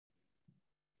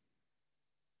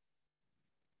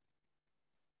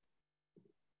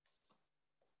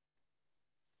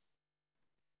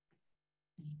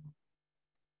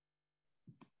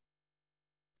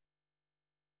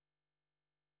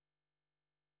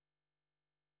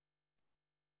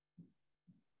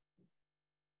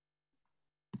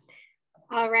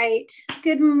All right.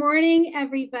 Good morning,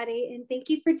 everybody, and thank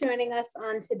you for joining us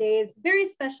on today's very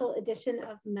special edition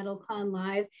of Metalcon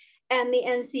Live and the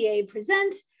MCA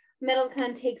Present.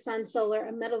 Metalcon Takes on Solar,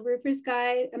 a metal roofer's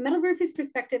guide, a metal roofer's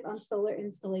perspective on solar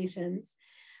installations.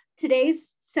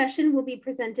 Today's session will be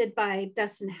presented by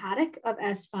Dustin Haddock of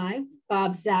S5,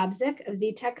 Bob Zabzik of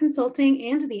ZTech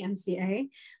Consulting and the MCA,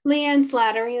 Leanne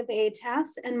Slattery of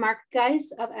ATAS, and Mark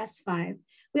Geis of S5.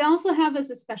 We also have as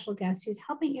a special guest who's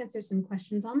helping answer some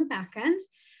questions on the back end.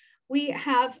 We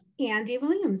have Andy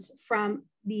Williams from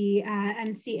the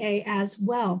MCA as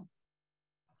well.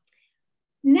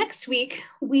 Next week,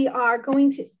 we are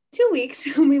going to, 2 weeks,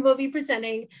 we will be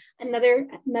presenting another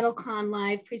Metalcon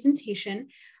Live presentation,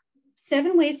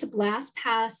 7 ways to blast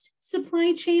past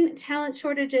supply chain, talent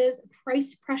shortages,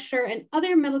 price pressure, and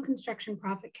other metal construction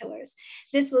profit killers.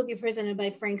 This will be presented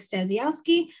by Frank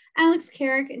Stasiowski, Alex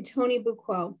Carrick, and Tony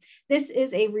Bucquo. This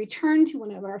is a return to one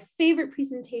of our favorite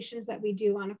presentations that we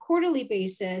do on a quarterly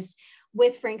basis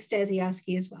with Frank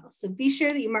Stasiowski as well. So be sure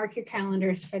that you mark your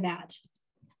calendars for that.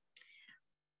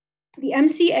 The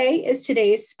MCA is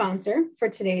today's sponsor for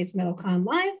today's Metalcon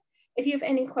Live. If you have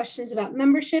any questions about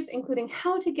membership, including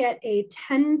how to get a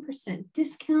 10%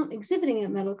 discount exhibiting at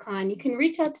Metalcon, you can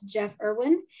reach out to Jeff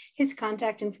Irwin. His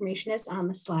contact information is on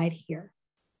the slide here.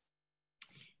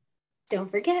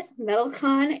 Don't forget,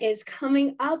 Metalcon is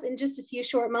coming up in just a few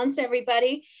short months,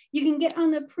 everybody. You can get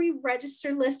on the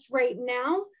pre-register list right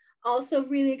now. Also,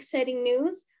 really exciting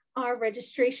news. Our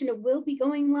registration will be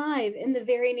going live in the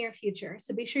very near future.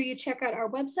 So be sure you check out our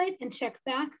website and check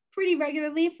back pretty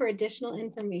regularly for additional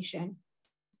information.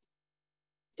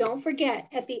 Don't forget,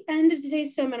 at the end of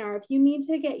today's seminar, if you need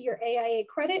to get your AIA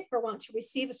credit or want to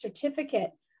receive a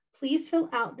certificate, please fill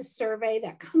out the survey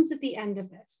that comes at the end of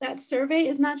this. That survey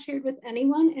is not shared with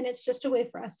anyone, and it's just a way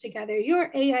for us to gather your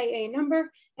AIA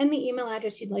number and the email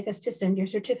address you'd like us to send your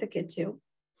certificate to.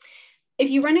 If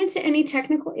you run into any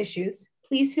technical issues,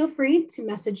 please feel free to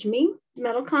message me,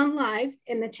 Metalcon Live,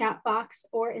 in the chat box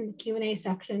or in the Q&A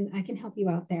section. I can help you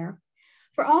out there.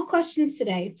 For all questions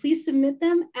today, please submit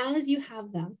them as you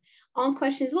have them. All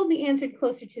questions will be answered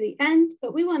closer to the end,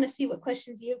 but we want to see what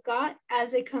questions you've got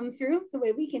as they come through, the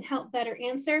way we can help better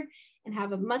answer and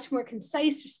have a much more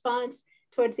concise response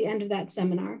towards the end of that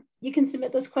seminar. You can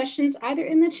submit those questions either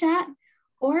in the chat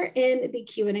or in the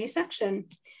Q&A section.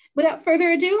 Without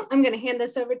further ado, I'm going to hand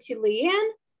this over to Leanne,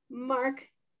 Mark,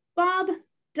 Bob,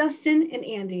 Dustin, and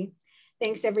Andy.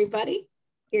 Thanks, everybody.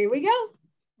 Here we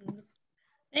go.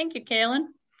 Thank you, Kaylin.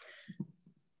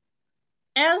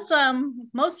 As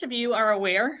most of you are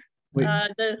aware,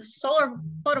 the solar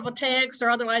photovoltaics, or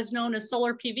otherwise known as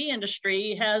solar PV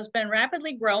industry, has been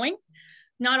rapidly growing,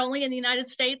 not only in the United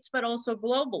States, but also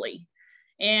globally.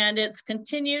 And it's going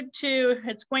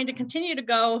to continue to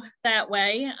go that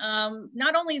way.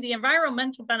 Not only the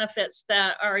environmental benefits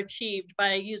that are achieved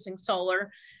by using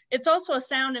solar, it's also a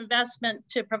sound investment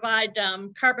to provide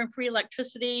carbon-free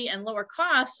electricity and lower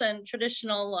costs than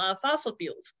traditional fossil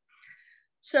fuels.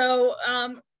 So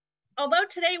although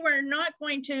today we're not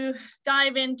going to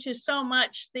dive into so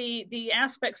much the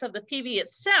aspects of the PV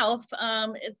itself,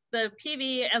 the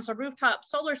PV as a rooftop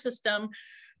solar system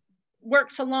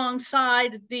works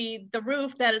alongside the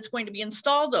roof that it's going to be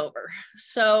installed over.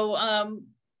 So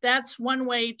that's one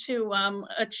way to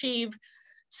achieve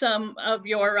some of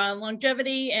your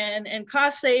longevity and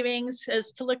cost savings,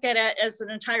 is to look at it as an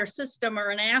entire system or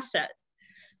an asset.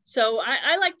 So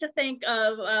I like to think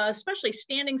of especially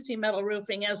standing seam metal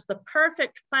roofing as the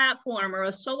perfect platform, or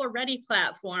a solar ready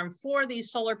platform for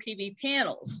these solar PV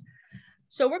panels.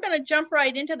 So we're going to jump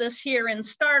right into this here and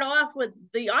start off with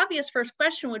the obvious first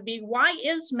question would be, why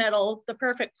is metal the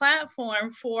perfect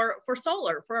platform for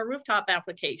solar, for a rooftop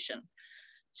application?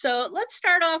 So let's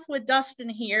start off with Dustin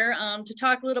here to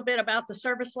talk a little bit about the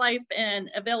service life and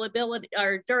availability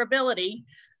or durability.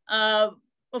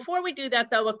 Before we do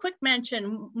that though, a quick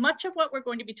mention, much of what we're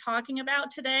going to be talking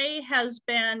about today has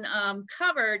been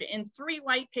covered in 3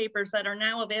 white papers that are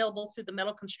now available through the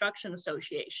Metal Construction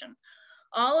Association.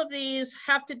 All of these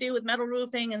have to do with metal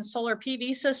roofing and solar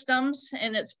PV systems,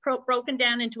 and it's broken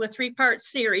down into a 3-part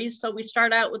series. So we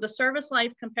start out with the service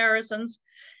life comparisons,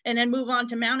 and then move on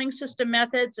to mounting system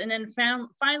methods, and then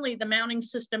finally the mounting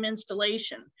system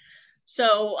installation.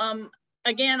 So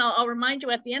again, I'll remind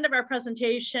you at the end of our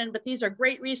presentation, but these are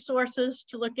great resources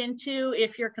to look into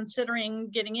if you're considering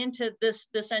getting into this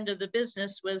end of the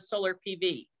business with solar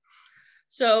PV.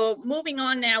 So moving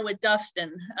on now with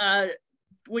Dustin.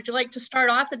 Would you like to start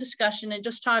off the discussion and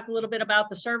just talk a little bit about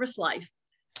the service life?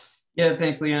 Yeah,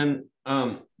 thanks, Leanne.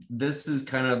 This is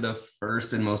kind of the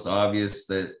first and most obvious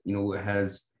that,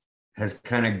 has has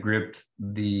kind of gripped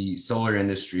the solar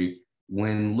industry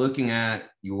when looking at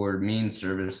your mean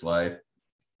service life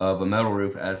of a metal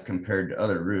roof as compared to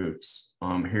other roofs.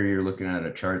 Here you're looking at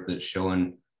a chart that's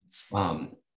showing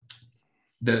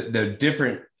the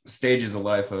different stages of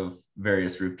life of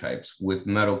various roof types, with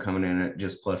metal coming in at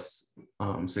just plus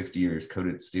 60 years,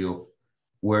 coated steel,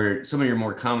 where some of your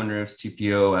more common roofs,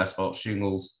 TPO, asphalt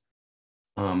shingles,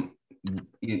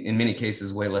 in many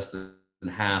cases, way less than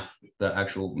half the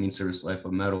actual mean service life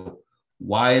of metal.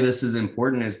 Why this is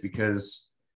important is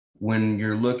because when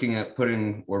you're looking at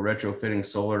putting or retrofitting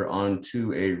solar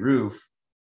onto a roof,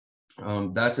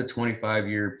 that's a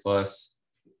 25-year plus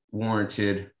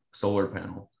warranted solar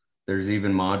panel. There's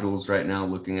even modules right now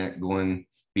looking at going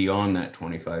beyond that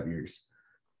 25 years.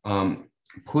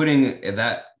 Putting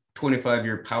that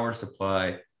 25-year power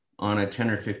supply on a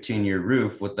 10 or 15-year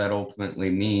roof, what that ultimately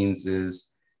means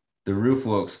is the roof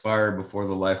will expire before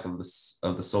the life of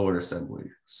the solar assembly.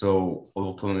 So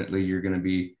ultimately, you're going to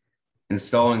be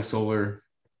installing solar,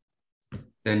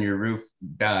 then your roof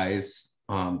dies,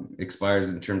 expires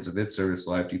in terms of its service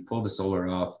life. You pull the solar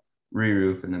off,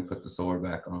 re-roof, and then put the solar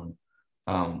back on.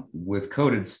 With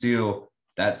coated steel,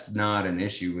 that's not an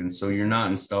issue. And so you're not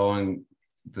installing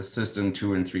the system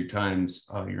 2 and 3 times.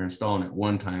 You're installing it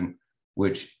 1 time,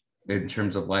 which in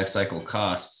terms of life cycle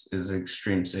costs is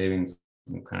extreme savings.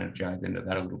 We'll kind of dive into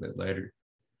that a little bit later.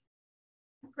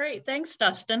 Great, thanks,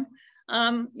 Dustin.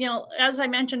 You know, as I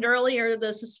mentioned earlier, the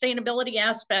sustainability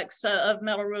aspects of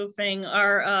metal roofing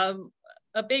are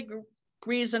a big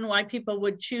reason why people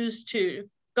would choose to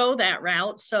go that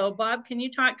route. So Bob, can you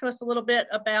talk to us a little bit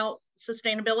about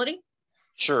sustainability?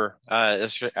 Sure.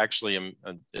 It's actually,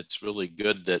 it's really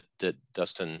good that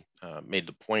Dustin made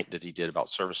the point that he did about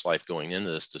service life going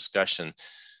into this discussion.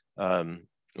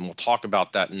 And we'll talk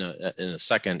about that in a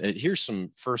second. Here's some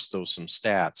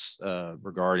stats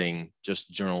regarding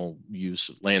just general use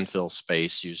of landfill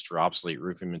space used for obsolete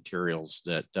roofing materials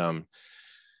that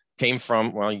came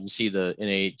from, well, you can see the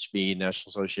NAHB,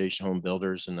 National Association of Home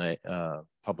Builders, and the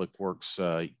Public Works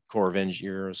Corps of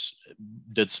Engineers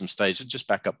did some studies. Just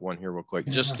back up one here real quick.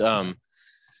 Just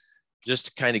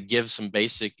to kind of give some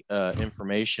basic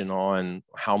information on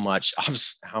how much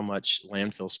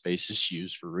landfill space is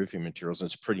used for roofing materials.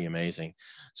 It's pretty amazing.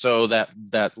 So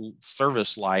that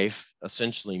service life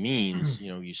essentially means,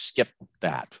 you know, you skip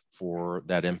that for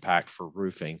that impact for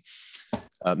roofing,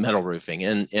 metal roofing.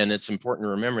 And it's important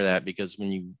to remember that, because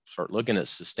when you start looking at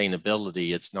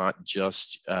sustainability, it's not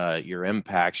just your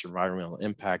impacts, your environmental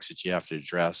impacts that you have to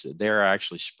address. They're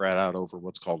actually spread out over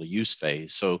what's called a use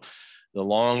phase. So the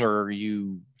longer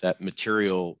that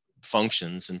material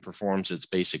functions and performs its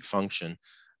basic function,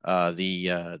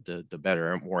 the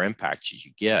better and more impact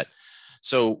you get.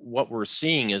 So what we're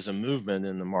seeing is a movement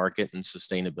in the market and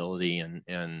sustainability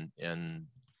and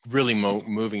really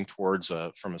moving towards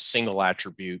from a single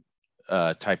attribute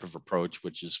type of approach,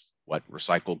 which is what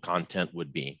recycled content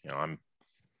would be. You know, I'm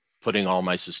putting all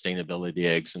my sustainability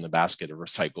eggs in the basket of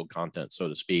recycled content, so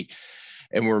to speak.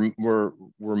 And we're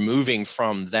moving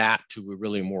from that to a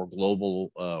really more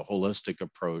global, holistic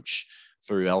approach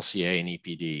through LCA and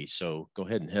EPD. So go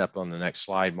ahead and hit up on the next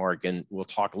slide, Mark, and we'll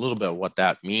talk a little bit about what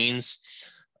that means.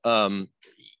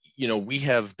 You know, we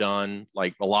have done,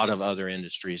 like a lot of other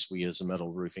industries, we as a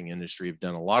metal roofing industry have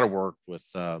done a lot of work with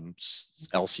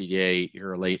LCA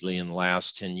here lately in the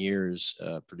last 10 years,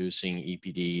 producing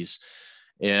EPDs.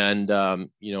 And,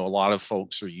 you know, a lot of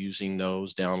folks are using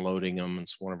those, downloading them.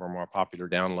 It's one of our more popular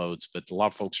downloads, but a lot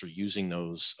of folks are using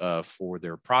those for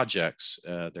their projects,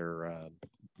 their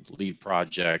lead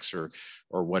projects or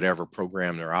whatever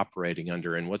program they're operating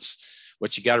under. And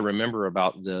what you got to remember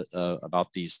about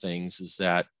these things is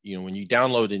that, you know, when you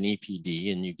download an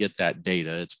EPD and you get that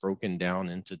data, it's broken down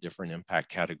into different impact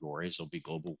categories. There'll be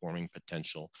global warming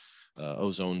potential,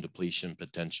 ozone depletion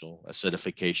potential,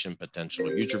 acidification potential,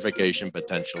 eutrophication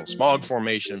potential, smog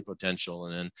formation potential,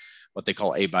 and then what they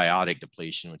call abiotic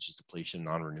depletion, which is depletion of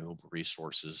non-renewable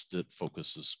resources that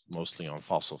focuses mostly on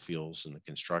fossil fuels in the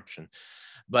construction.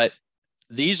 But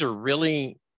these are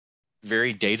really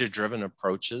very data-driven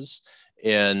approaches,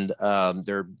 and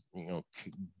they're, you know,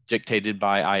 dictated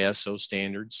by ISO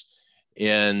standards.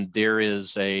 And there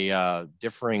is a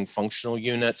differing functional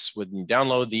units. When you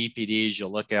download the EPDs,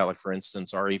 you'll look at, like, for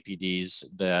instance, our EPDs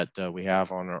that we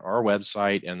have on our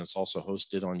website, and it's also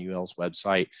hosted on UL's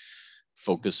website,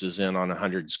 focuses in on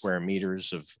 100 square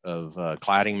meters of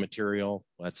cladding material.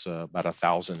 That's about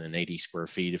 1,080 square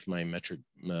feet if my metric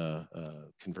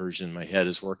conversion in my head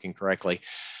is working correctly.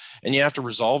 And you have to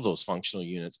resolve those functional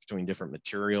units between different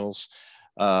materials.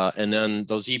 And then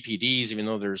those EPDs, even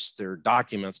though there are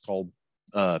documents called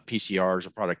PCRs, or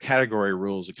product category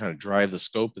rules, that kind of drive the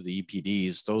scope of the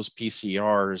EPDs. Those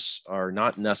PCRs are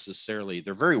not necessarily,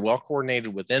 they're very well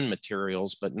coordinated within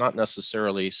materials, but not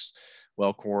necessarily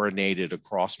well coordinated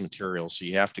across materials. So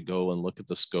you have to go and look at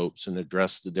the scopes and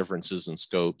address the differences in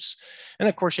scopes. And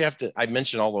of course, you have to, I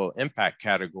mentioned all the impact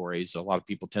categories. A lot of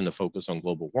people tend to focus on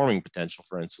global warming potential,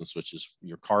 for instance, which is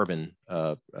your carbon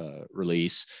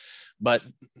release. But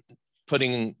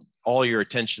putting all your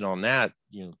attention on that,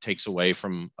 takes away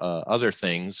from other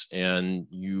things, and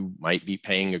you might be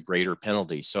paying a greater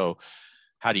penalty. So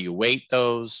how do you weight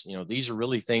those? These are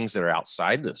really things that are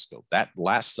outside the scope. That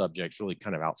last subject is really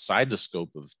kind of outside the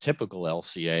scope of typical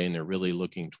LCA, and they're really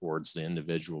looking towards the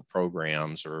individual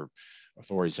programs or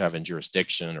authorities having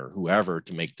jurisdiction or whoever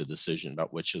to make the decision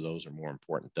about which of those are more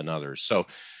important than others. So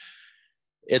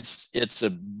it's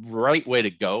a right way to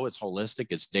go. It's holistic,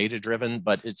 it's data driven,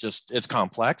 but it's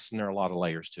complex, and there are a lot of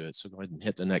layers to it. So go ahead and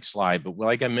hit the next slide. But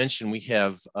like I mentioned, we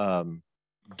have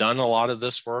done a lot of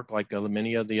this work like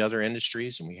many of the other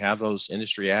industries, and we have those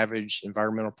industry average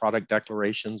environmental product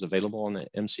declarations available on the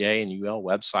MCA and UL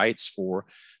websites for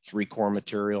 3 core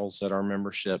materials that our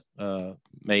membership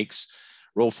makes.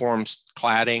 Roll forms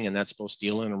cladding, and that's both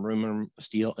steel and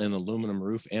aluminum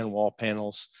roof and wall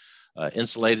panels.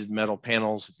 Insulated metal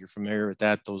panels, if you're familiar with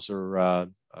that, those are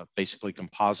basically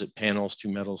composite panels, 2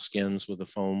 metal skins with a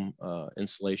foam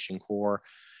insulation core.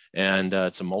 And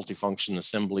it's a multifunction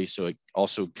assembly, so it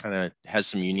also kind of has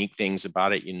some unique things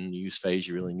about it in the use phase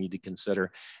you really need to consider.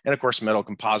 And of course, metal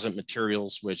composite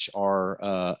materials, which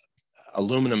are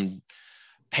aluminum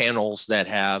panels that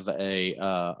have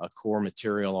a core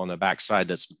material on the backside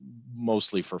that's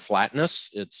mostly for flatness.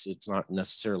 It's not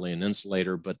necessarily an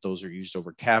insulator, but those are used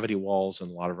over cavity walls,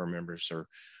 and a lot of our members are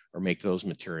make those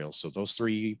materials. So those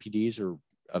 3 EPDs are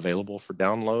available for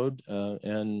download.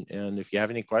 And if you have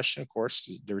any question, of course,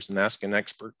 there's an Ask an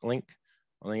Expert link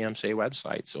on the MCA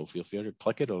website. So feel free to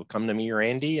click it. It'll come to me or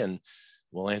Andy, and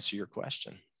we'll answer your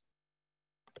question.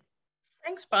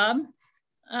 Thanks, Bob.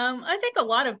 I think a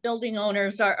lot of building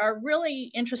owners are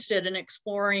really interested in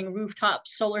exploring rooftop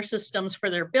solar systems for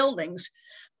their buildings.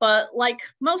 But like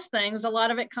most things, a lot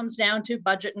of it comes down to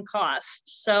budget and cost.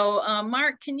 So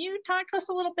Mark, can you talk to us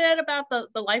a little bit about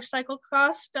the life cycle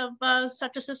cost of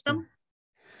such a system?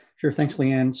 Sure, thanks,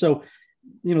 Leanne. So,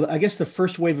 I guess the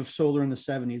first wave of solar in the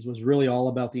 70s was really all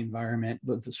about the environment,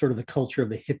 with sort of the culture of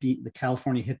the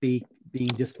California hippie being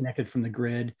disconnected from the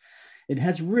grid. It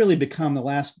has really become the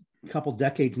last couple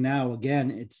decades now.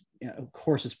 Again, it's of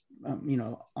course it's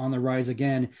on the rise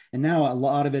again, and now a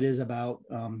lot of it is about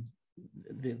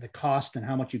the cost and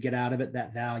how much you get out of it,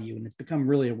 that value, and it's become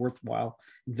really a worthwhile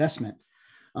investment.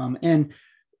 And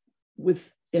we've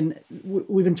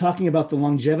been talking about the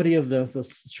longevity of the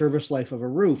service life of a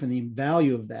roof and the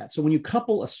value of that. So when you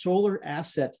couple a solar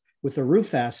asset with a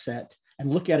roof asset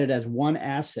and look at it as one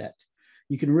asset,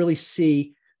 you can really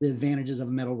see the advantages of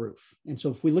a metal roof. And so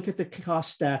if we look at the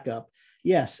cost stack up,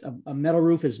 yes, a metal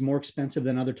roof is more expensive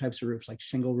than other types of roofs like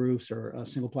shingle roofs or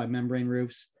single ply membrane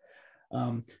roofs.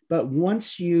 But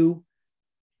once you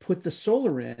put the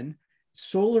solar in,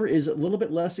 solar is a little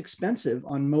bit less expensive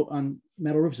on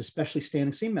metal roofs, especially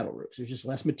standing seam metal roofs. There's just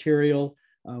less material,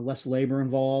 less labor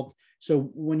involved. So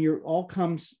when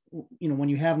when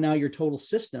you have now your total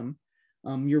system,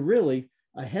 you're really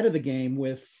ahead of the game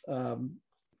with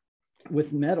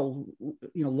metal,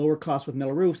 lower cost with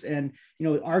metal roofs. And,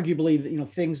 arguably,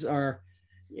 things are,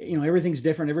 everything's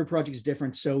different. Every project's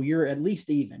different. So you're at least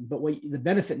even, but the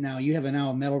benefit now, you have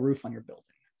a metal roof on your building.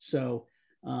 So,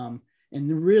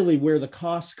 and really where the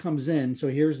cost comes in. So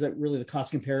here's really the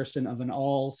cost comparison of an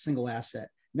all single asset.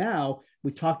 Now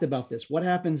we talked about this. What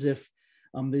happens if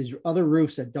these other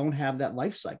roofs that don't have that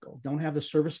life cycle, don't have the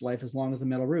service life as long as the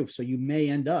metal roof? So you may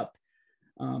end up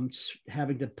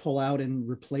having to pull out and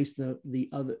replace the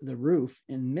roof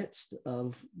in midst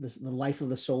of the life of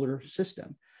the solar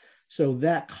system. So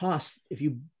that cost, if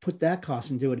you put that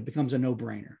cost into it, it becomes a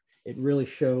no-brainer. It really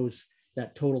shows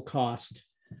that total cost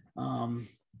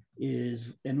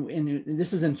is, and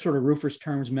this is in sort of roofers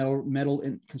terms, metal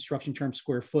in construction terms,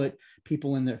 square foot.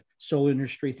 People in the solar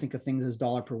industry think of things as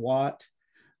dollar per watt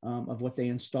of what they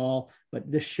install.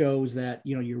 But this shows that,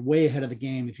 you're way ahead of the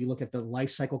game if you look at the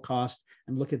life cycle cost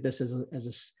and look at this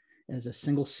as a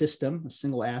single system, a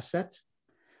single asset.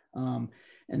 And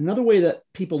another way that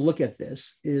people look at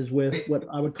this is with what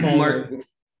I would call— Mark,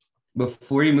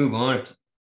 before you move on,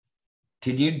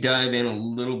 can you dive in a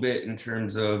little bit in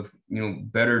terms of,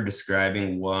 better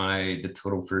describing why the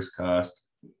total first cost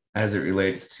as it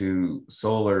relates to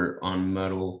solar on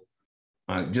metal,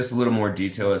 just a little more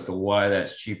detail as to why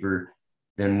that's cheaper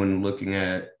than when looking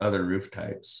at other roof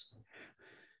types?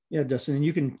 Yeah, Dustin, and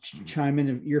you can chime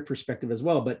in your perspective as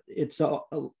well, but it's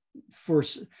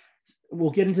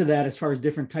we'll get into that as far as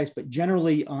different types, but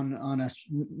generally on a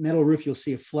metal roof, you'll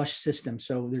see a flush system.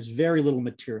 So there's very little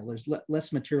material. There's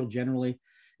less material generally,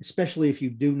 especially if you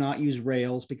do not use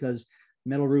rails, because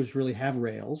metal roofs really have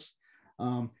rails.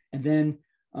 And then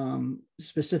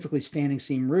specifically standing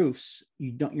seam roofs,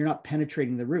 you're not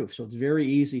penetrating the roof. So it's very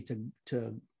easy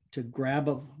to grab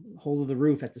a hold of the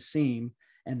roof at the seam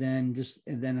and then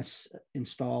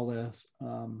install the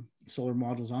solar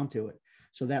modules onto it.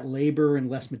 So that labor and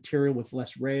less material with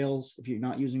less rails, if you're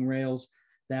not using rails,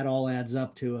 that all adds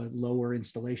up to a lower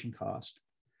installation cost,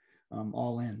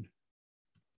 all in.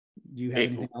 Do you have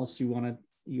anything else you want to?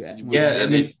 Yeah,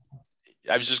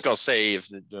 I was just going to say,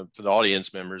 for the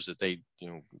audience members, that they,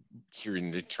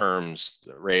 hearing the terms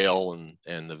the rail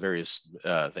and the various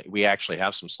things, we actually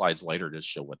have some slides later to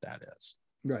show what that is.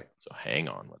 Right. So hang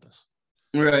on with us.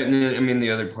 Right, and then, I mean, the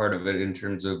other part of it in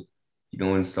terms of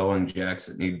installing jacks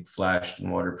that need flashed and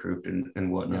waterproofed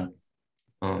and whatnot,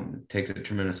 takes a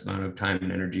tremendous amount of time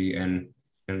and energy and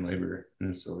labor,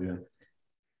 and so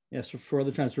yeah. So for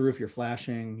other types of roof, you're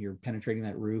flashing, you're penetrating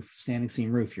that roof. Standing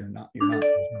seam roof, you're not no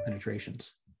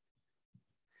penetrations.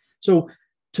 So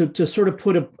to sort of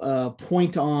put a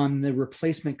point on the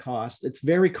replacement cost, it's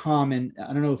very common.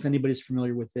 I don't know if anybody's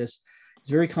familiar with this. It's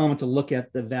very common to look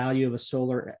at the value of a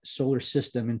solar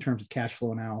system in terms of cash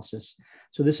flow analysis.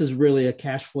 So this is really a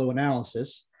cash flow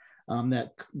analysis.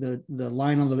 That the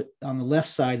line on the left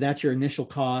side, that's your initial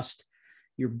cost.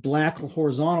 Your black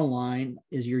horizontal line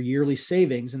is your yearly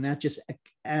savings, and that just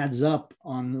adds up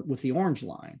with the orange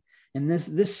line. And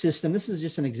this system, this is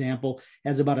just an example,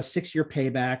 has about a 6-year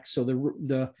payback. So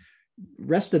the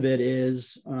rest of it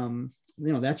is,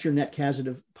 that's your net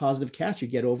positive cash you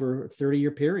get over a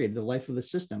 30-year period, the life of the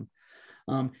system.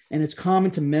 And it's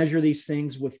common to measure these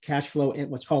things with cash flow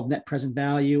and what's called net present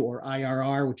value, or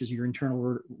IRR, which is your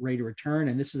internal rate of return.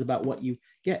 And this is about what you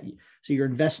get. So you're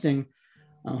investing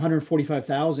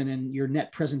 $145,000, and your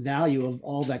net present value of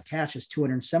all that cash is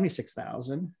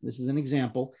 $276,000. This is an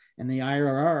example. And the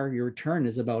IRR, your return,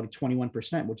 is about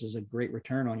 21%, which is a great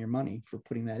return on your money for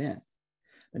putting that in.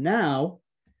 But now,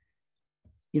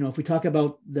 if we talk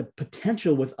about the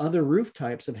potential with other roof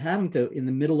types of having to, in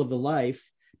the middle of the life,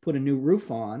 put a new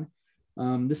roof on,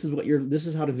 this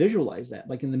is how to visualize that.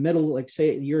 Like in the middle, like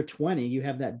say at year 20, you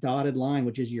have that dotted line,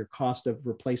 which is your cost of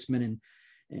replacement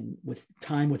and with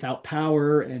time without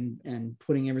power and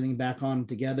putting everything back on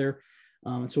together.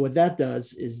 So what that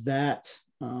does is that,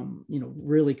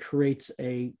 really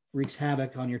wreaks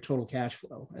havoc on your total cash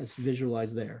flow as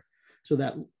visualized there. So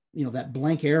that, that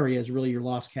blank area is really your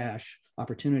lost cash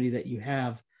opportunity that you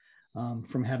have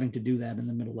from having to do that in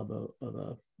the middle of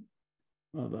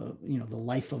the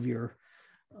life of your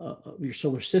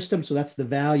solar system. So that's the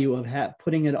value of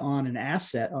putting it on an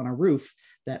asset on a roof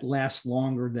that lasts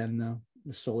longer than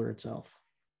the solar itself.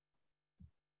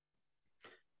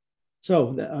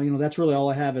 So that's really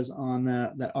all I have is on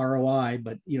that ROI,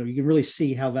 but you can really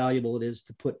see how valuable it is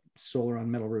to put solar on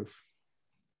metal roof.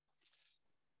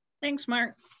 Thanks,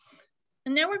 Mark.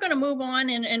 And now we're going to move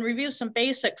on and review some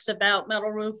basics about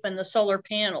metal roof and the solar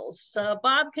panels.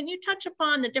 Bob, can you touch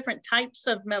upon the different types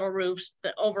of metal roofs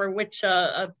over which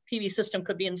a PV system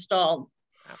could be installed?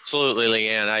 Absolutely,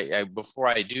 Leanne. Before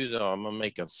I do, though, I'm going to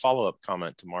make a follow-up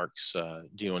comment to Mark's.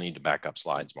 Do you need to back up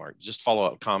slides, Mark? Just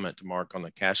follow-up comment to Mark on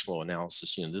the cash flow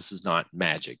analysis. This is not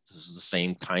magic. This is the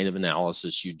same kind of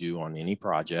analysis you do on any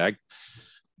project.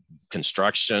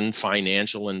 Construction,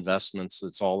 financial investments,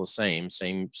 it's all the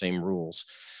same rules.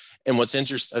 And what's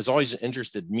has always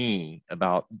interested me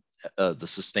about the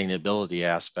sustainability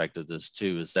aspect of this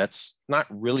too, is that's not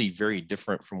really very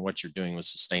different from what you're doing with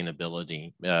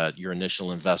sustainability. Your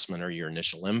initial investment or your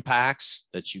initial impacts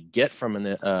that you get from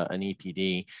an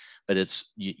EPD, but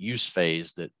it's use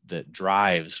phase that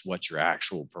drives what your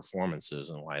actual performance is,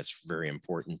 and why it's very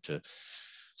important to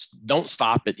don't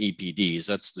stop at EPDs.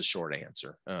 That's the short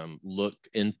answer. Look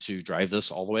into drive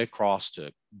this all the way across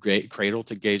to cradle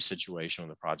to gauge situation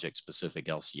with a project specific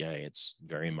LCA. It's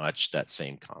very much that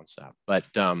same concept. But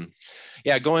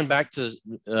yeah, going back to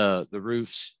the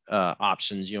roofs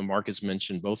options, Mark has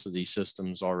mentioned both of these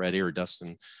systems already, or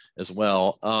Dustin as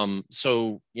well.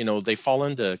 So, they fall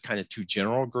into kind of two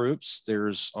general groups.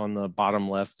 There's on the bottom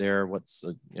left there, what's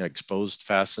the exposed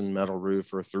fastened metal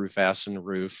roof or through fastened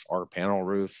roof or panel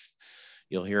roof.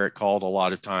 You'll hear it called a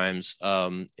lot of times.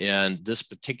 And this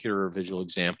particular visual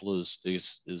example is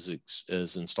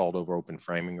installed over open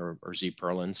framing or Z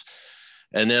purlins.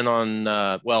 And then on,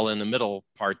 well, in the middle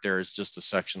part, there is just a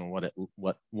section on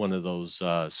what one of those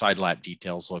side lap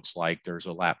details looks like. There's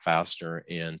a lap fastener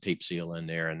and tape seal in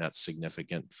there, and that's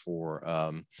significant for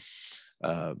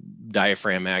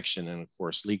diaphragm action and, of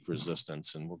course, leak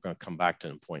resistance. And we're going to come back to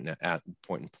an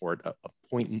important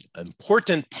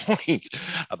point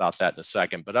about that in a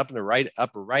second. But up in the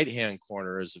upper right-hand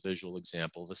corner is a visual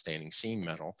example of a standing seam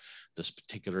metal. This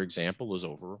particular example is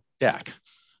over deck.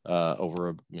 Over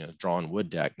a drawn wood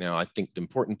deck. Now, I think the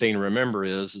important thing to remember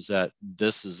is that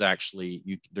this is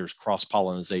actually, there's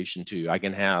cross-pollination too. I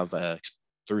can have a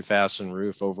through fastened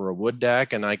roof over a wood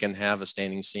deck, and I can have a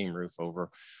standing seam roof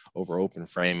over open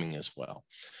framing as well.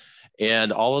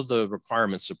 And all of the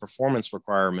requirements, the performance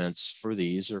requirements for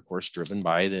these are, of course, driven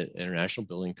by the International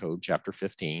Building Code, Chapter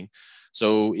 15.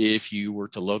 So if you were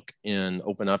to look and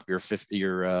open up your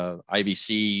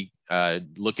IBC,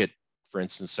 look at, for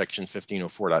instance, section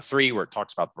 1504.3, where it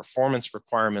talks about the performance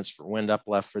requirements for wind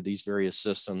uplift for these various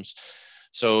systems.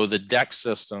 So the deck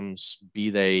systems, be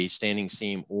they standing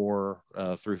seam or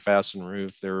through fastened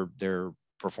roof, their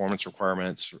performance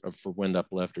requirements for wind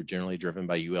uplift are generally driven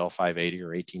by UL 580 or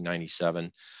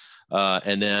 1897.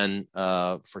 And then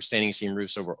for standing seam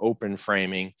roofs over open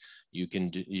framing, you can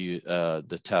do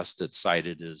the test that's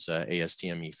cited is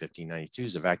ASTM E1592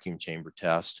 is a vacuum chamber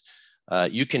test.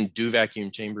 You can do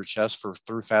vacuum chamber tests for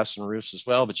through fastened roofs as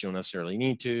well, but you don't necessarily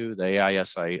need to. The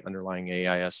AISI, underlying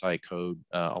AISI code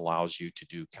allows you to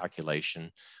do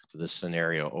calculation for this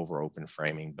scenario over open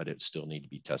framing, but it still need to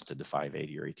be tested to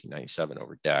 580 or 1897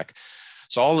 over deck.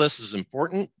 So all this is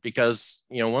important because,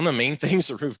 one of the main things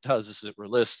the roof does is it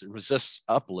resists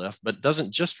uplift, but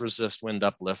doesn't just resist wind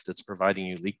uplift. It's providing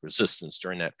you leak resistance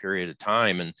during that period of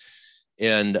time.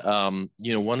 And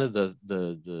one of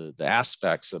the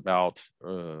aspects about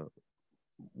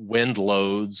wind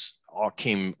loads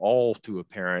came all too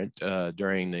apparent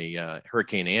during the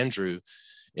Hurricane Andrew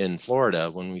in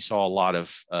Florida, when we saw a lot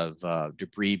of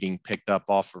debris being picked up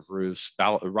off of roofs,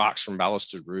 rocks from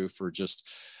ballasted roof, or just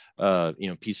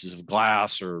pieces of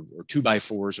glass or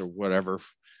 2x4s or whatever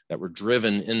that were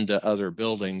driven into other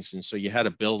buildings. And so you had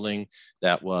a building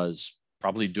that was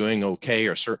probably doing okay,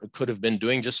 or certainly could have been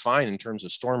doing just fine in terms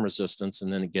of storm resistance,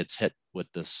 and then it gets hit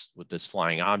with this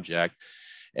flying object,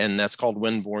 and that's called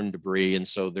windborne debris. And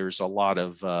so there's a lot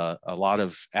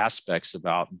of aspects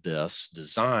about this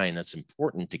design that's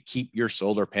important to keep your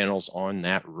solar panels on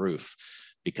that roof,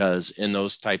 because in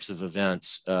those types of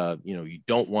events, you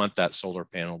don't want that solar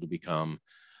panel to become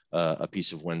a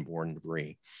piece of windborne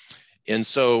debris. And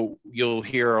so you'll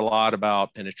hear a lot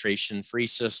about penetration-free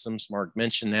systems. Mark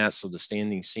mentioned that. So the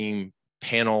standing seam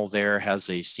panel there has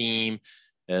a seam.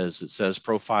 As it says,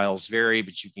 profiles vary,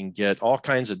 but you can get all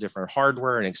kinds of different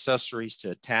hardware and accessories to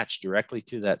attach directly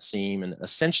to that seam and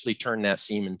essentially turn that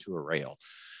seam into a rail.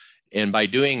 And by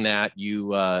doing that,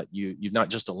 you've not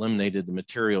just eliminated the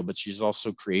material, but you've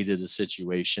also created a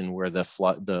situation where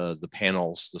the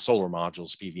panels, the solar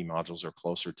modules, PV modules, are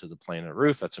closer to the plane of the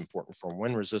roof. That's important from a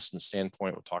wind resistance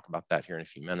standpoint. We'll talk about that here in a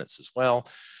few minutes as well.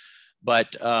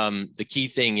 But the key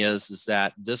thing is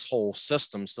that this whole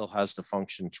system still has to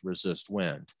function to resist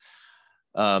wind.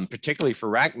 Particularly for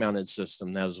rack-mounted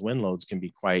system, those wind loads can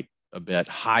be quite a bit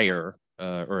higher,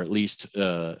 or at least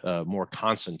more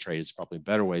concentrated is probably a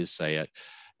better way to say it.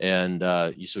 And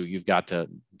so you've got to,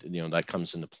 that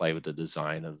comes into play with the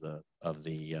design of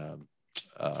the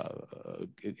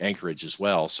anchorage as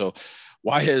well. So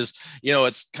why is,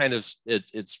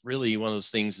 it's really one of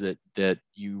those things that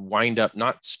you wind up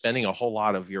not spending a whole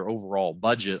lot of your overall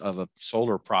budget of a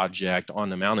solar project on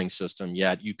the mounting system,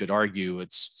 yet you could argue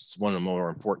it's one of the more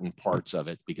important parts of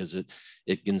it, because it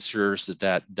ensures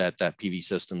that PV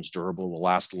system's durable, will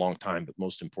last a long time, but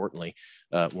most importantly,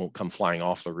 won't come flying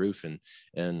off the roof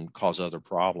and cause other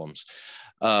problems.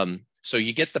 So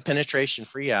you get the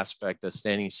penetration-free aspect of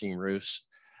standing seam roofs.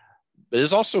 But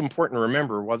it's also important to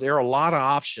remember, while there are a lot of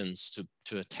options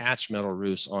to attach metal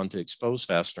roofs onto exposed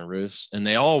fastener roofs, and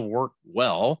they all work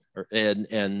well,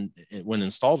 and when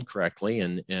installed correctly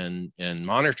and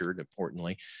monitored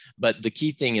importantly. But the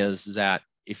key thing is that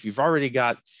if you've already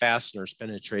got fasteners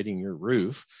penetrating your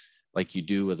roof, like you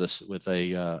do with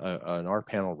an R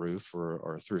panel roof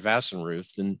or through fasten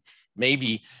roof, then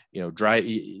maybe your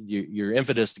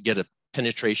impetus to get a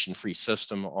penetration-free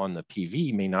system on the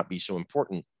PV may not be so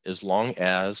important, as long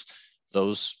as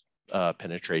those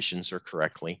penetrations are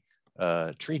correctly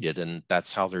treated, and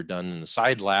that's how they're done in the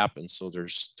side lap. And so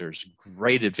there's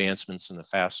great advancements in the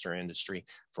fastener industry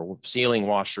for sealing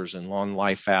washers and long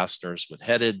life fasteners with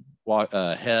headed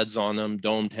heads on them,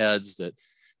 domed heads that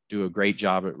do a great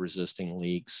job at resisting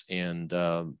leaks. And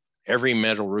every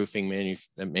metal roofing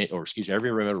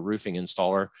every metal roofing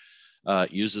installer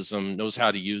uses them, knows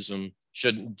how to use them,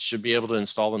 should be able to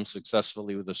install them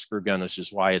successfully with a screw gun. Which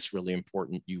is why it's really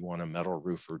important you want a metal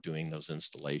roofer doing those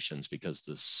installations, because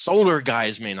the solar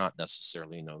guys may not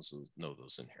necessarily know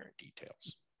those inherent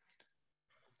details.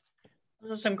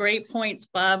 Those are some great points,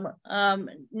 Bob.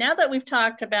 Now that we've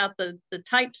talked about the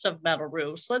types of metal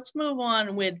roofs, let's move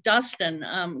on with Dustin.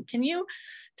 Can you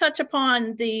touch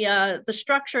upon the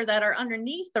structure that are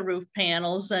underneath the roof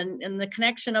panels and the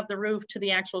connection of the roof to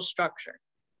the actual structure?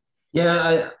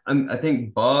 Yeah, I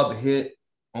think Bob hit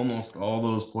almost all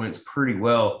those points pretty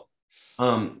well.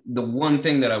 The one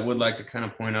thing that I would like to kind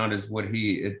of point out is what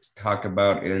he talked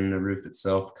about in the roof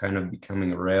itself, kind of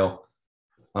becoming a rail.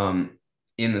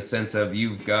 In the sense of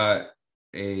you've got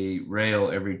a rail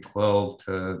every 12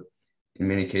 to, in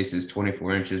many cases,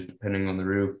 24 inches, depending on the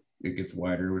roof. It gets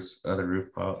wider with other roof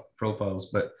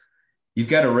profiles, but you've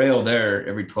got a rail there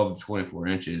every 12 to 24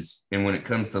 inches. And when it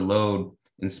comes to load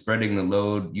and spreading the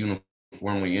load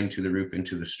uniformly into the roof,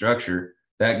 into the structure,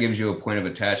 that gives you a point of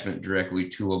attachment directly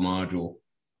to a module,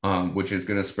 which is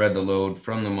going to spread the load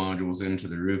from the modules into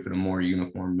the roof in a more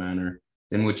uniform manner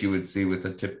than what you would see with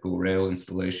a typical rail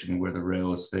installation, where the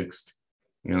rail is fixed,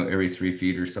 every 3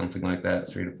 feet or something like that,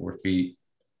 3 to 4 feet,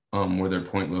 where they're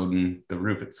point loading the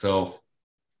roof itself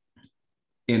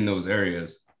in those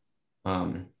areas.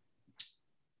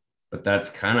 But that's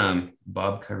kind of,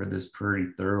 Bob covered this pretty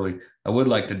thoroughly. I would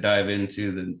like to dive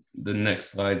into the next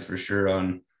slides for sure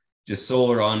on just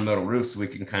solar on metal roofs, so we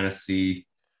can kind of see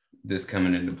this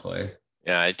coming into play.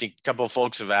 Yeah, I think a couple of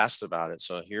folks have asked about it.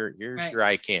 So here's right. Your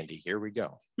eye candy. Here we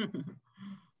go. And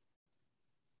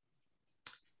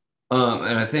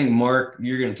I think, Mark,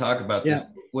 you're going to talk about this.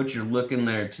 What you're looking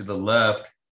there to the left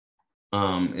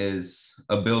is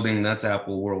a building that's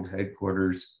Apple World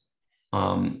headquarters.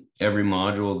 Every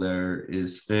module there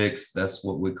is fixed. That's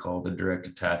what we call the direct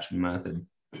attachment method.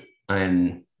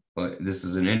 And this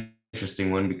is an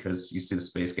interesting one because you see the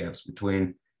space gaps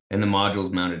between, and the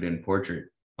modules mounted in portrait.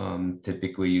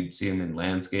 Typically you'd see them in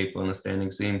landscape on a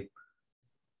standing seam.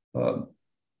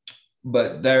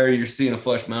 But there you're seeing a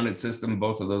flush mounted system.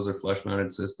 Both of those are flush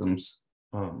mounted systems.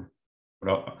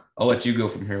 But I'll let you go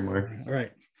from here, Mark. All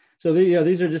right. So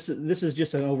this is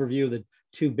just an overview of the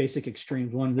two basic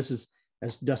extremes. One, this is,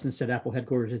 as Dustin said, Apple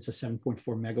headquarters, it's a 7.4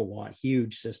 megawatt,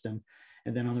 huge system.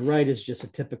 And then on the right is just a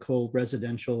typical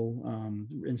residential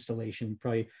installation,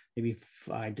 probably maybe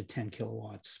 5 to 10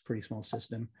 kilowatts, pretty small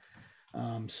system.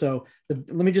 So let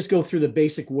me just go through the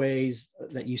basic ways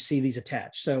that you see these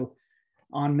attached. So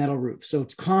on metal roofs. So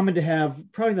it's common to have,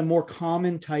 probably the more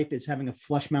common type is having a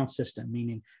flush mount system,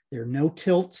 meaning they're no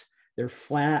tilt, they're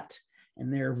flat,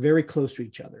 and they're very close to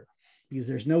each other because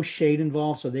there's no shade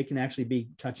involved. So they can actually be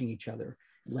touching each other,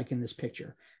 like in this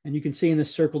picture. And you can see in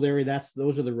this circled area,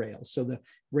 those are the rails. So the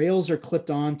rails are clipped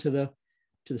on to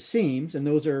the seams, and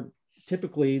those are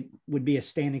typically would be a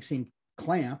standing seam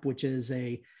clamp, which is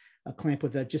a clamp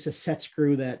with just a set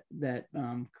screw that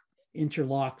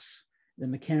interlocks,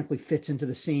 then mechanically fits into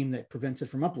the seam that prevents it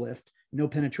from uplift. No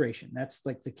penetration. That's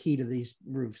like the key to these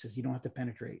roofs, is you don't have to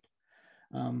penetrate.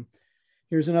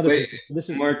 Here's another picture. This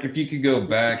is Mark, if you could go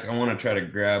back, I want to try to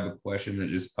grab a question that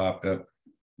just popped up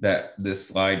that this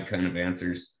slide kind of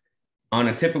answers. On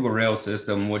a typical rail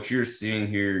system, what you're seeing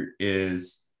here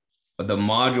is the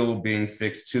module being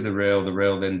fixed to the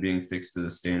rail then being fixed to the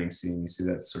standing seam. You see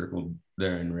that circled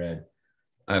there in red.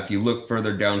 If you look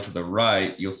further down to the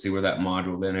right, you'll see where that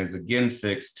module then is again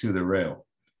fixed to the rail.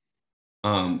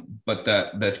 But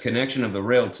that connection of the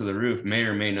rail to the roof may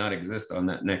or may not exist on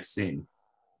that next seam.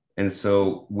 And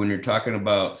so when you're talking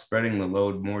about spreading the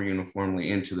load more uniformly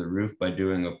into the roof by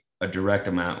doing a direct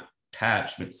amount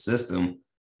attachment system,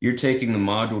 you're taking the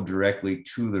module directly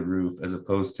to the roof as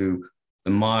opposed to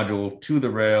the module to the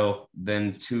rail,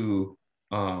 then to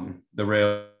the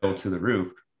rail to the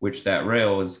roof, which that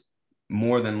rail is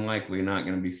more than likely not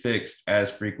going to be fixed as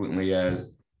frequently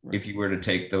as if you were to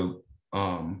take the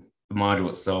module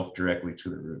itself directly to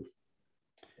the roof.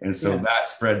 And so that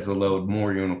spreads the load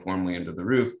more uniformly into the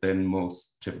roof than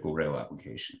most typical rail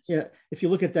applications. Yeah, if you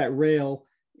look at that rail,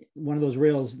 one of those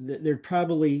rails, they're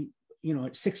probably,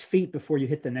 at 6 feet before you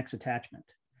hit the next attachment.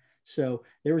 So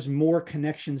there was more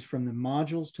connections from the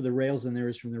modules to the rails than there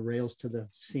is from the rails to the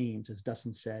seams, as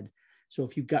Dustin said. So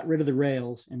if you got rid of the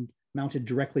rails and mounted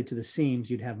directly to the seams,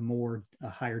 you'd have a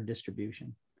higher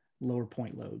distribution, lower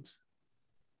point loads.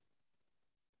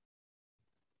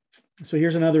 So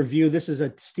here's another view. This is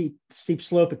a steep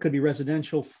slope. It could be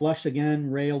residential, flush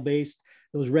again, rail based.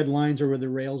 Those red lines are where the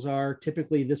rails are.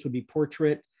 Typically, this would be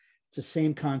portrait. It's the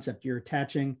same concept. You're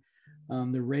attaching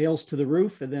the rails to the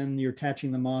roof, and then you're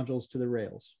attaching the modules to the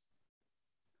rails.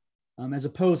 As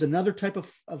opposed, another type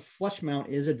of flush mount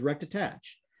is a direct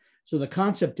attach. So the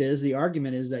concept is, the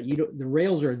argument is that the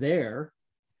rails are there.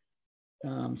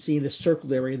 See the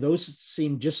circled area, those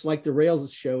seem just like the rails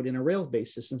it showed in a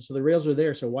rail-based system. So the rails are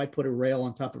there, so why put a rail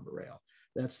on top of a rail?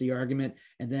 That's the argument.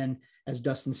 And then, as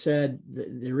Dustin said,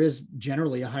 there is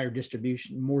generally a higher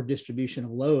distribution, more distribution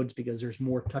of loads because there's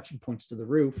more touching points to the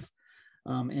roof.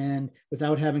 And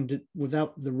without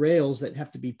the rails that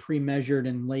have to be pre-measured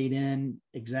and laid in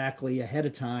exactly ahead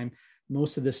of time,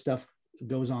 most of this stuff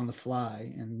goes on the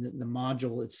fly, and the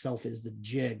module itself is the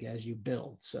jig as you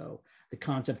build. So the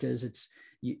concept is it's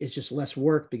just less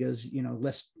work because,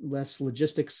 less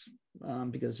logistics,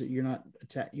 because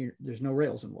there's no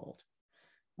rails involved.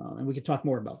 And we could talk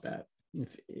more about that.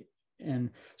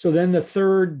 And so then the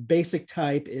third basic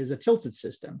type is a tilted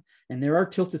system. And there are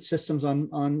tilted systems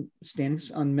on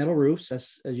metal roofs,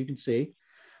 as you can see.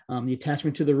 The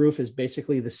attachment to the roof is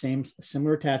basically the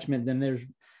similar attachment. Then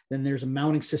there's a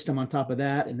mounting system on top of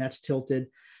that, and that's tilted.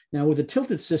 Now with a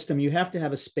tilted system, you have to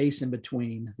have a space in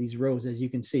between these rows, as you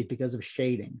can see, because of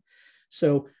shading.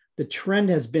 So the trend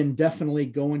has been definitely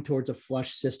going towards a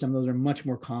flush system. Those are much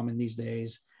more common these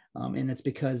days. And it's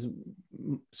because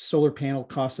solar panel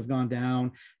costs have gone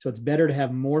down. So it's better to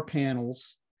have more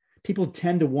panels. People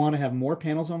tend to want to have more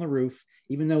panels on the roof,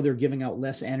 even though they're giving out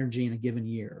less energy in a given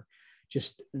year.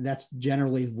 Just that's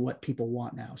generally what people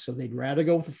want now. So they'd rather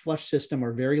go with a flush system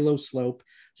or very low slope.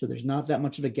 So there's not that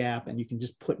much of a gap, and you can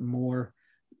just put more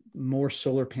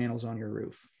solar panels on your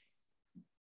roof.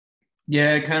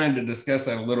 Yeah, kind of to discuss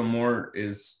that a little more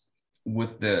is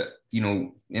with the,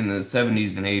 in the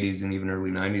 70s and 80s and even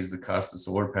early 90s, the cost of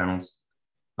solar panels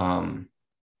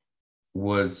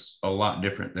was a lot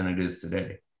different than it is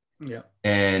today. Yeah.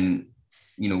 And,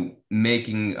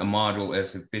 making a module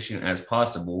as efficient as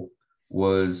possible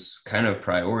was kind of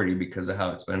priority because of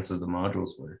how expensive the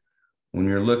modules were. When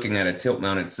you're looking at a tilt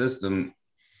mounted system,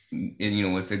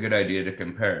 it's a good idea to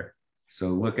compare. So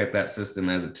look at that system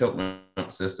as a tilt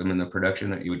mount system and the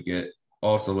production that you would get.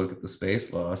 Also look at the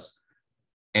space loss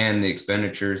and the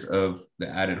expenditures of the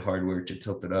added hardware to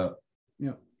tilt it up.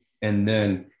 Yeah. And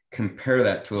then compare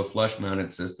that to a flush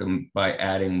mounted system by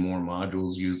adding more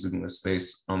modules, using the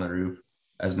space on the roof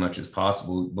as much as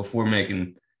possible before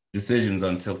making decisions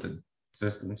on tilted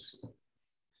systems.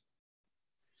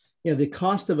 Yeah, the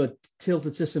cost of a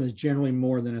tilted system is generally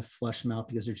more than a flush mount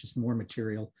because there's just more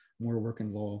material, more work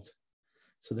involved.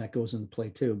 So that goes into play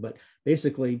too. But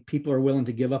basically, people are willing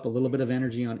to give up a little bit of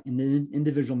energy on an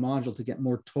individual module to get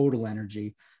more total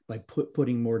energy by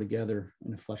putting more together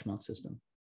in a flush mount system.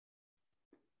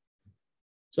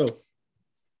 So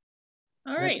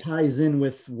all right, that ties in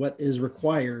with what is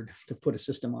required to put a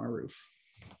system on a roof.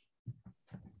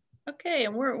 Okay,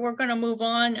 and we're going to move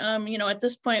on. At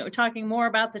this point, we're talking more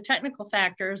about the technical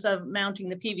factors of mounting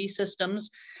the PV systems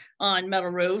on metal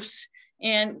roofs.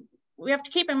 And we have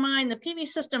to keep in mind the PV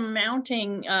system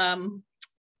mounting,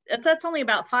 that's only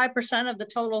about 5% of the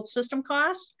total system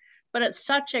cost, but it's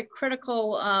such a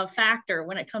critical factor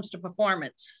when it comes to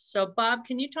performance. So Bob,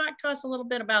 can you talk to us a little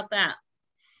bit about that?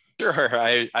 Sure.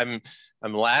 I'm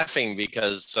laughing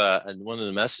because one of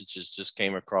the messages just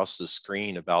came across the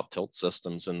screen about tilt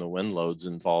systems and the wind loads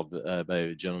involved by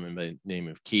a gentleman by the name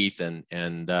of Keith,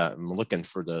 and I'm looking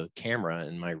for the camera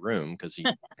in my room because he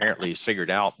apparently has figured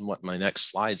out what my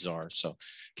next slides are. So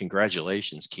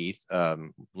congratulations, Keith.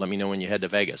 Let me know when you head to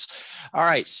Vegas. All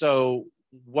right. So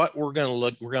what we're going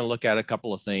to look at a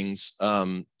couple of things.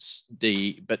 But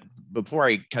before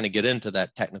I kind of get into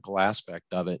that technical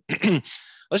aspect of it,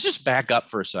 let's just back up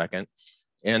for a second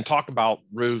and talk about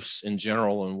roofs in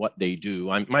general and what they do.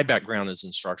 My background is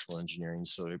in structural engineering,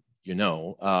 so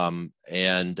I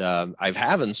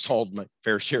have installed my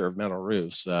fair share of metal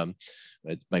roofs.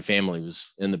 My family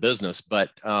was in the business, but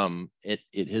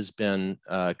it has been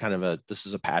this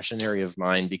is a passion area of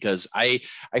mine because I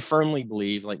firmly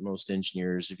believe, like most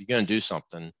engineers, if you're going to do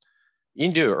something, you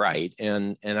can do it right.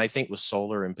 And I think with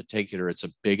solar in particular, it's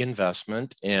a big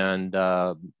investment. And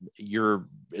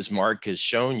as Mark has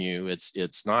shown you,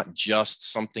 it's not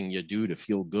just something you do to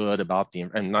feel good about you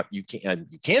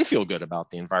can feel good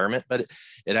about the environment, but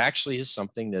it actually is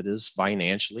something that is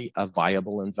financially a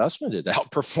viable investment. It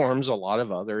outperforms a lot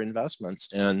of other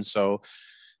investments. And so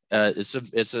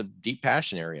it's a deep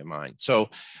passion area of mine. So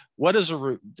what is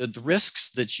the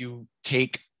risks that you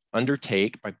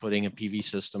undertake by putting a PV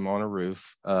system on a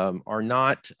roof are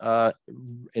not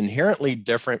inherently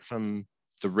different from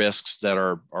the risks that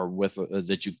are with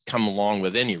that you come along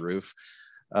with any roof.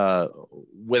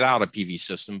 without a PV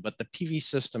system, but the PV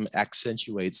system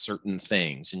accentuates certain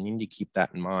things, and you need to keep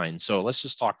that in mind. So let's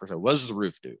just talk for a second. What does the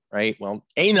roof do, right? Well,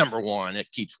 number one,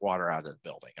 it keeps water out of the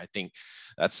building. I think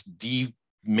that's the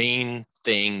main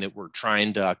thing that we're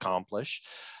trying to accomplish.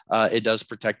 It does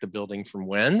protect the building from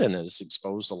wind, and is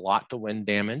exposed a lot to wind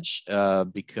damage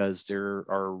because there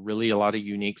are really a lot of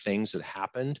unique things that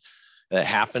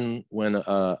happen when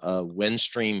a wind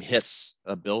stream hits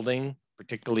a building.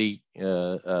 Particularly,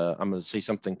 I'm going to say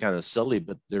something kind of silly,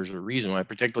 but there's a reason why,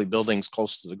 particularly buildings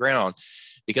close to the ground,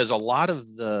 because a lot of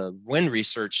the wind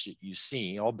research that you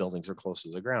see, all buildings are close to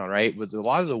the ground, right? But a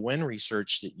lot of the wind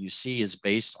research that you see is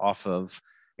based off of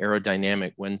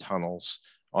aerodynamic wind tunnels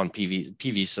on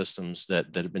PV systems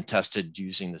that have been tested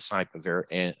using the type of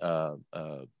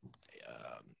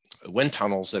wind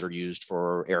tunnels that are used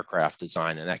for aircraft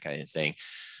design and that kind of thing.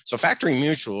 So Factory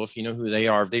Mutual, if you know who they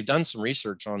are, they've done some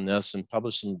research on this and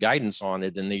published some guidance on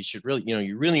it. And they should really,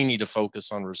 you really need to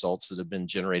focus on results that have been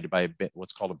generated by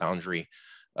what's called a boundary,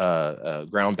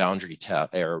 ground boundary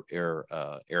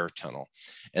air tunnel.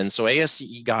 And so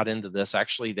ASCE got into this.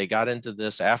 Actually, they got into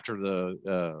this after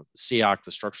the SEAC,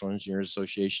 the Structural Engineers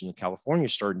Association in California,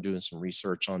 started doing some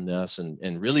research on this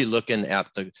and really looking at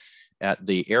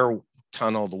the air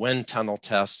tunnel, the wind tunnel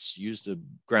tests, used the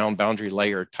ground boundary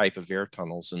layer type of air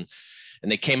tunnels, and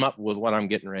they came up with what I'm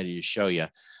getting ready to show you.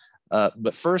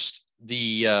 But first,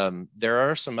 there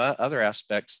are some other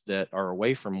aspects that are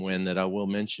away from wind that I will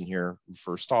mention here.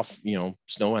 First off,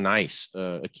 snow and ice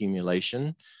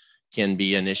accumulation can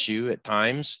be an issue at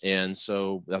times, and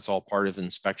so that's all part of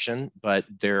inspection. But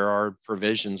there are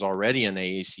provisions already in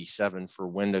AAC 7 for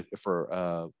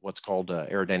what's called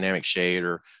aerodynamic shade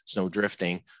or snow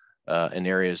drifting in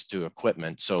areas to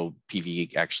equipment. So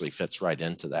PV actually fits right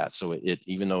into that. So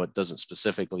even though it doesn't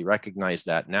specifically recognize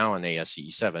that now in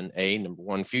ASCE 7, number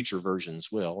one, future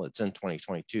versions will. It's in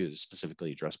 2022 to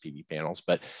specifically address PV panels,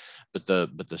 but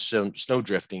the snow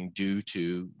drifting due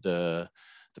to the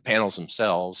panels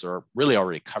themselves are really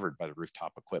already covered by the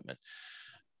rooftop equipment.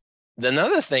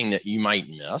 Another thing that you might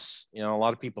miss, a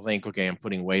lot of people think, okay, I'm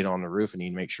putting weight on the roof, and you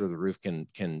need to make sure the roof can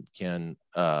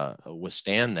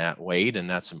withstand that weight, and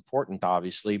that's important,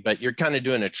 obviously. But you're kind of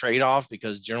doing a trade-off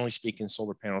because, generally speaking,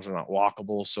 solar panels are not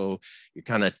walkable, so you're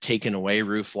kind of taking away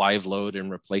roof live load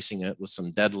and replacing it with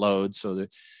some dead load, so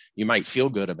that you might feel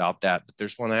good about that. But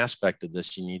there's one aspect of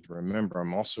this you need to remember.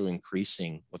 I'm also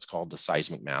increasing what's called the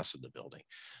seismic mass of the building.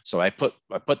 So I put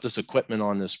this equipment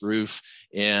on this roof,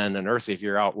 and if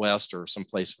you're out west or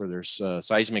someplace where there's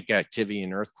seismic activity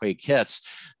and earthquake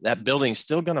hits, that building's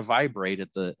still going to vibrate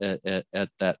at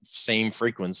that same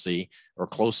frequency or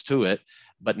close to it.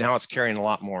 But now it's carrying a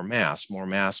lot more mass. More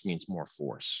mass means more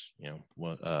force.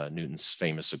 Newton's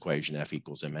famous equation, F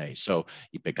equals ma. So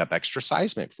you pick up extra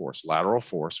seismic force, lateral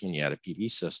force, when you add a PV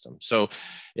system. So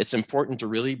it's important to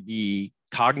really be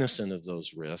cognizant of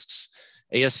those risks.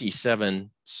 ASCE 7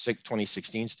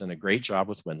 2016 has done a great job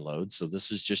with wind load. So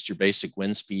this is just your basic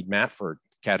wind speed map for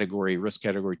risk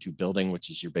category 2 building, which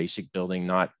is your basic building.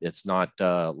 It's not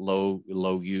low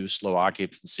use, low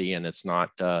occupancy, and it's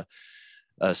not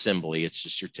assembly. It's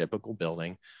just your typical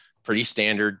building. Pretty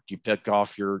standard. You pick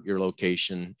off your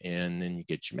location, and then you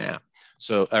get your map.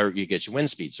 Or you get your wind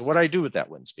speed. So what do I do with that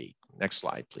wind speed? Next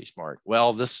slide, please, Mark.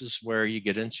 Well, this is where you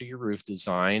get into your roof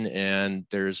design, and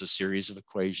there's a series of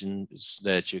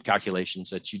calculations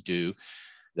that you do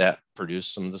that produce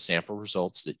some of the sample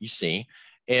results that you see.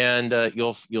 And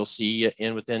you'll see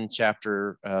within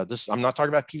chapter this. I'm not talking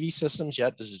about PV systems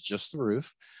yet. This is just the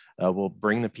roof. We'll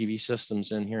bring the PV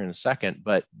systems in here in a second,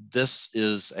 but this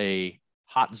is a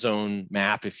hot zone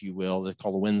map, if you will. They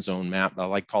call the wind zone map, but I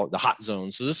like to call it the hot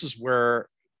zone. So this is where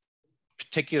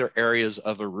particular areas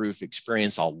of the roof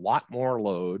experience a lot more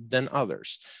load than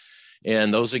others.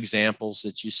 And those examples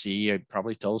that you see, I'd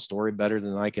probably tell the story better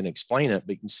than I can explain it,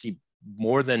 but you can see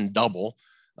more than double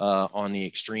on the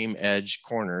extreme edge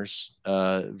corners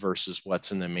versus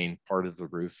what's in the main part of the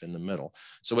roof in the middle.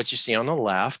 So what you see on the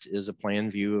left is a plan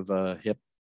view of a hip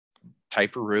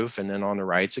type of roof, and then on the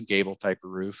right, it's a gable type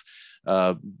of roof.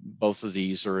 Both of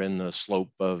these are in the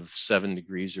slope of 7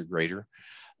 degrees or greater.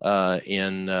 Or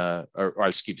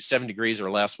excuse me, 7 degrees or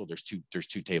less. Well, there's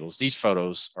two tables. These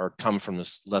photos come from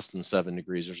this less than 7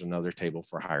 degrees. There's another table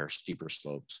for higher, steeper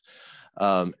slopes.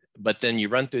 But then you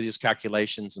run through these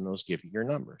calculations, and those give you your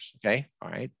numbers. Okay, all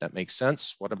right, that makes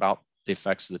sense. What about the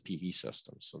effects of the PV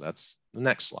system? So that's the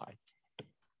next slide.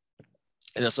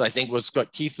 And this, I think, was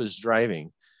what Keith was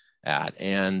driving at.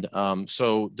 And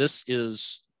so this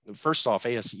is, first off,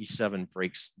 ASCE 7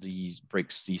 breaks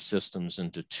these systems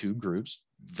into 2 groups,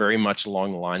 very much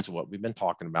along the lines of what we've been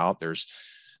talking about. There's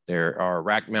There are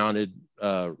rack-mounted,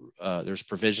 there's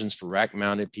provisions for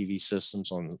rack-mounted PV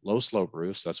systems on low-slope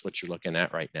roofs. That's what you're looking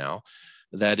at right now.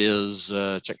 That is,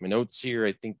 check my notes here,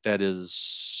 I think that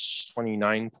is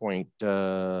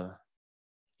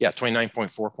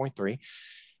 29.4.3.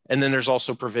 And then there's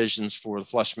also provisions for the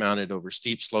flush mounted over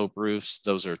steep slope roofs.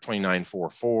 Those are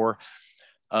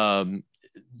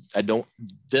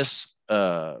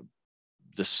 29.4.4.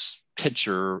 This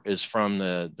picture is from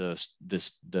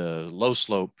the low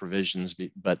slope provisions,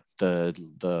 but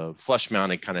the flush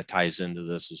mounted kind of ties into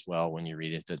this as well when you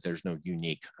read it, that there's no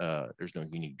unique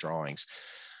drawings.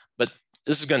 But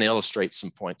this is going to illustrate some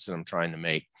points that I'm trying to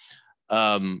make.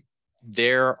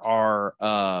 There are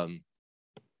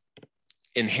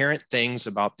inherent things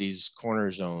about these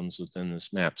corner zones within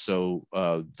this map. So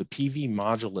the PV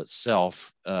module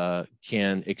itself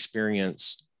can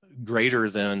experience greater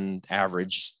than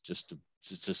average, just to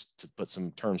put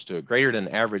some terms to it, greater than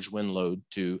average wind load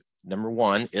to, number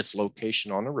one, its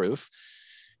location on the roof.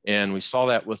 And we saw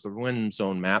that with the wind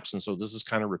zone maps. And so this is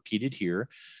kind of repeated here.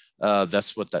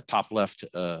 That's what that top left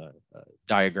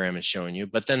diagram is showing you.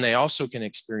 But then they also can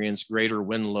experience greater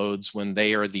wind loads when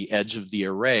they are the edge of the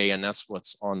array. And that's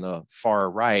what's on the far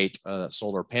right,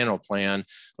 solar panel plan.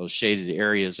 Those shaded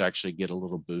areas actually get a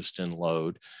little boost in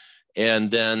load.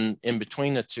 And then in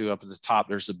between the two, up at the top,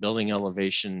 there's a building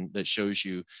elevation that shows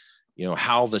you,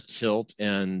 how the tilt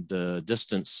and the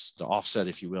distance, the offset,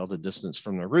 if you will, the distance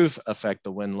from the roof affect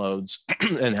the wind loads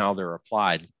and how they're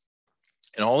applied.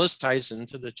 And all this ties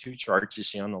into the two charts you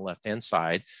see on the left-hand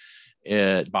side,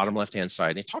 bottom left-hand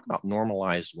side. They talk about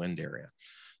normalized wind area.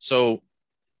 So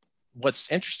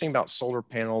what's interesting about solar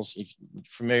panels, if you're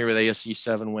familiar with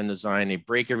ASC7 wind design, they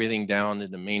break everything down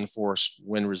into main force,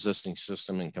 wind resisting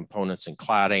system, and components and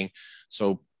cladding.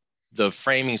 So the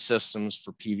framing systems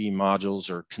for PV modules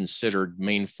are considered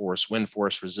main force, wind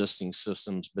force resisting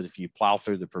systems. But if you plow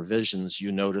through the provisions,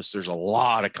 you notice there's a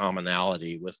lot of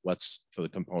commonality with what's for the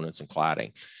components and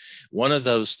cladding. One of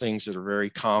those things that are very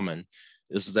common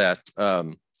is that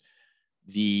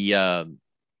the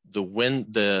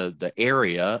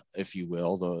area, if you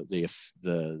will,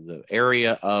 the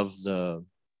area of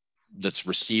that's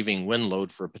receiving wind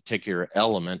load for a particular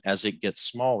element, as it gets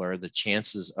smaller, the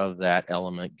chances of that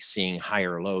element seeing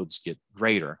higher loads get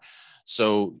greater.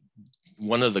 So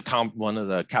one of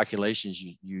the calculations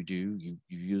you do, you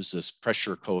use this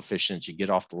pressure coefficient you get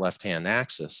off the left-hand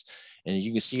axis, and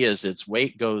you can see as its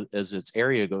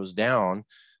area goes down,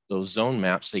 those zone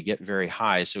maps, they get very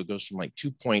high. So it goes from like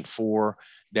 2.4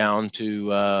 down to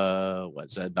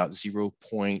what's that, about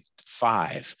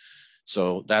 0.5.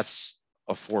 So that's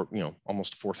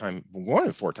almost more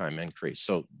than four time increase.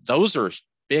 So those are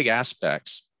big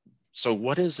aspects. So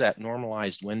what is that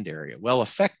normalized wind area? Well,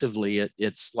 effectively,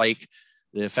 it's like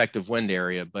the effective wind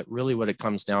area, but really what it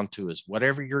comes down to is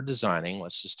whatever you're designing,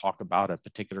 let's just talk about a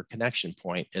particular connection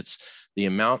point. It's the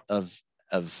amount of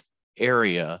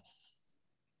area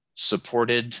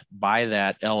supported by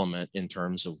that element in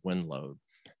terms of wind load.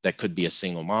 That could be a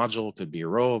single module, could be a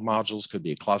row of modules, could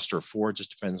be a cluster of four,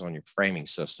 just depends on your framing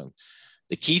system.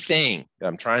 The key thing that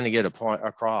I'm trying to get a point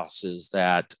across is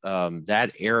that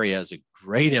that area has a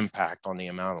great impact on the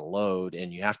amount of load,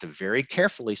 and you have to very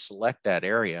carefully select that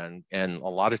area. And a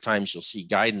lot of times you'll see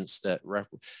guidance that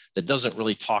doesn't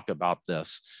really talk about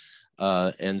this.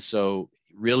 And so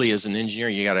really as an engineer,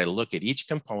 you got to look at each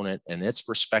component and its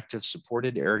respective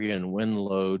supported area and wind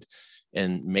load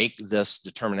and make this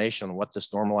determination on what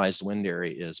this normalized wind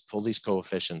area is, pull these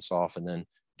coefficients off, and then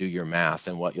do your math.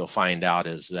 And what you'll find out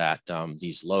is that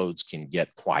these loads can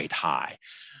get quite high,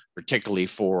 particularly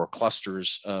for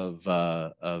clusters of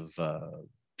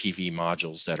PV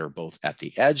modules that are both at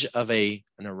the edge of an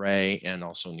array and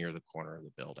also near the corner of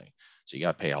the building. So you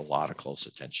got to pay a lot of close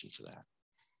attention to that.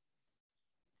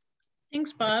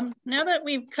 Thanks, Bob. Now that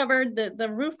we've covered the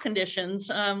roof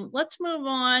conditions, let's move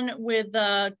on with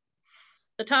the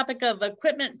topic of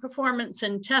equipment performance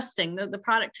and testing, the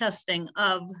product testing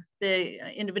of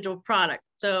the individual product.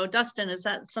 So Dustin, is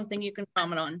that something you can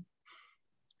comment on?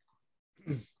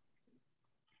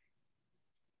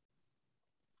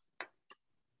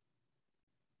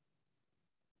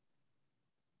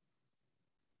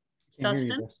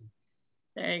 Dustin?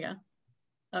 There you go.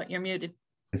 Oh, you're muted.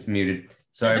 It's muted.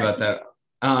 Sorry about that.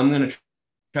 I'm going to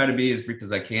try to be as brief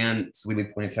as I can, so we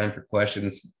leave plenty of time for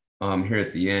questions here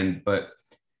at the end. But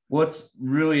what's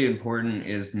really important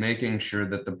is making sure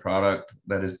that the product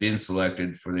that is being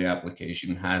selected for the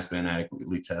application has been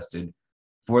adequately tested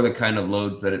for the kind of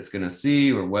loads that it's going to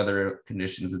see or weather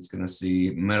conditions it's going to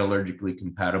see, metallurgically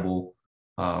compatible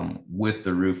with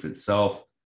the roof itself.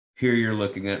 here you're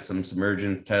looking at some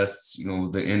submergence tests. You know,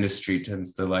 the industry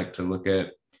tends to like to look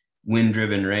at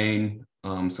wind-driven rain.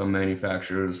 Some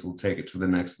manufacturers will take it to the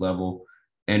next level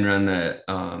and run the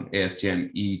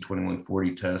ASTM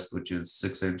E2140 test, which is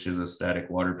 6 inches of static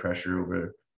water pressure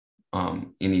over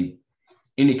any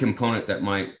component that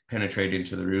might penetrate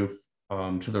into the roof.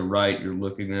 To the right, you're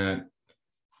looking at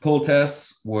pull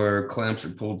tests where clamps are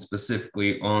pulled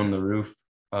specifically on the roof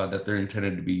that they're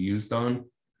intended to be used on.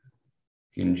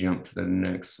 You can jump to the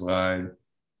next slide.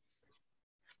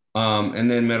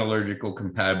 And then metallurgical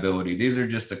compatibility. These are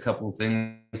just a couple of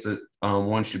things that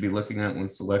one should be looking at when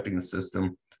selecting a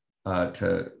system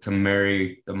to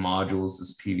marry the modules,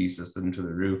 this PV system, to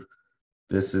the roof.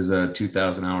 This is a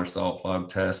 2,000-hour salt fog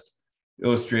test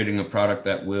illustrating a product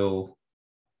that will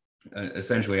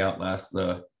essentially outlast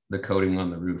the coating on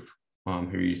the roof.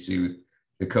 Here you see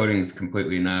the coating is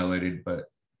completely annihilated, but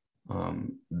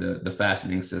the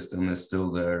fastening system is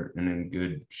still there and in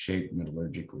good shape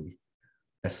metallurgically.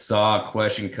 I saw a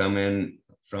question come in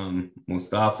from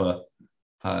Mustafa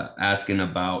asking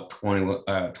about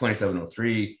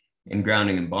 2703 and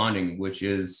grounding and bonding, which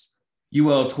is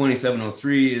UL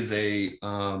 2703 is a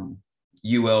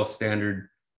UL standard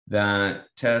that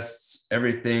tests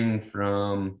everything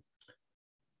from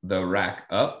the rack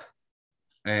up,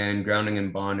 and grounding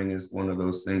and bonding is one of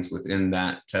those things within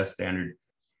that test standard,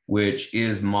 which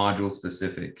is module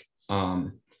specific.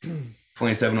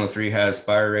 2703 has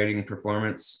fire rating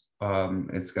performance.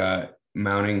 It's got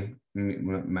mounting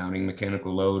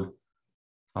mechanical load,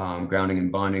 grounding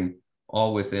and bonding,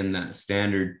 all within that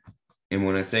standard. And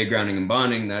when I say grounding and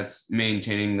bonding, that's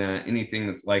maintaining that anything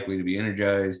that's likely to be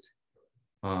energized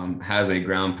has a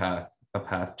ground path, a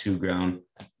path to ground,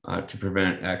 to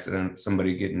prevent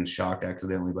somebody getting shocked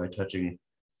accidentally by touching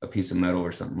a piece of metal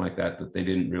or something like that they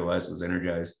didn't realize was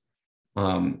energized.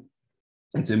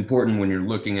 It's important when you're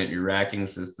looking at your racking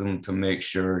system to make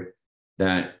sure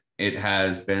that it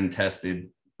has been tested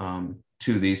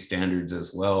to these standards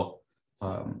as well.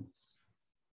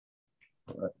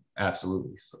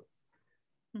 Absolutely. So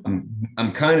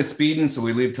I'm kind of speeding, so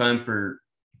we leave time for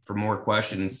more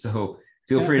questions. So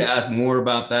feel free to ask more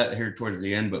about that here towards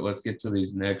the end, but let's get to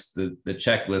these next. The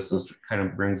checklist kind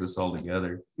of brings us all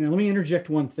together. Now, let me interject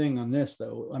one thing on this,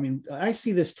 though. I mean, I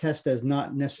see this test as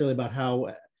not necessarily about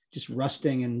how just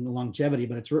rusting and longevity,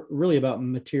 but it's really about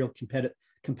material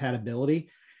compatibility.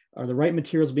 Are the right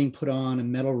materials being put on a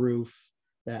metal roof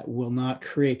that will not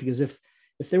create? Because if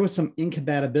there was some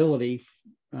incompatibility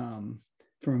from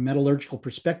a metallurgical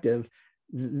perspective,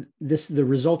 the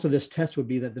result of this test would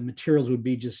be that the materials would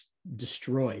be just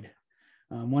destroyed.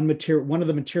 One of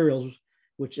the materials,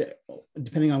 which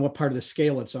depending on what part of the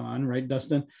scale it's on, right,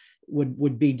 Dustin,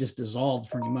 would be just dissolved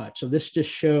pretty much. So this just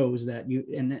shows that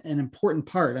an important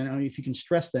part, I don't know if you can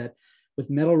stress that with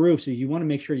metal roofs, you want to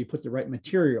make sure you put the right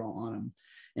material on them.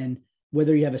 And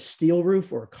whether you have a steel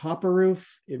roof or a copper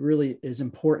roof, it really is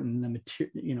important, the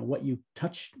material, what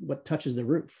touches the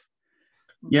roof.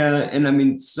 Yeah, and I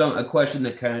mean, a question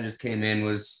that kind of just came in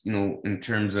was, in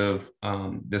terms of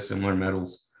dissimilar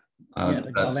metals.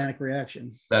 The galvanic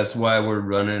reaction. That's why we're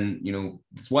running,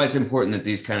 that's why it's important that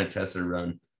these kind of tests are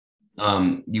run.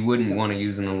 You wouldn't want to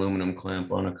use an aluminum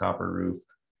clamp on a copper roof.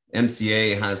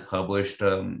 MCA has published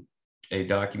a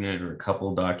document or a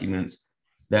couple documents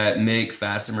that make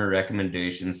fastener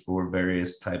recommendations for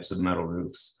various types of metal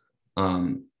roofs.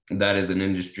 That is an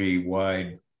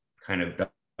industry-wide kind of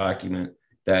document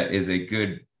that is a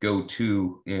good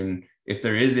go-to in if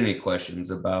there is any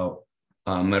questions about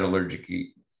metallurgical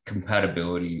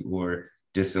compatibility or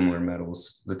dissimilar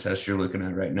metals. The test you're looking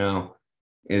at right now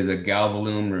is a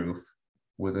galvalume roof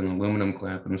with an aluminum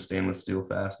clamp and stainless steel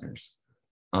fasteners.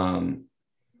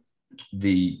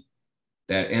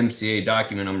 That MCA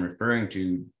document I'm referring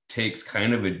to takes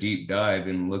kind of a deep dive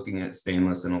in looking at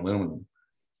stainless and aluminum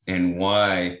and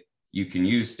why you can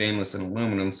use stainless and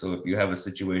aluminum. So if you have a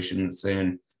situation that's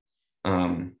saying,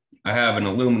 I have an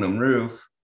aluminum roof,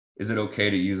 is it okay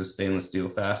to use a stainless steel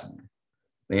fastener?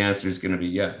 The answer is going to be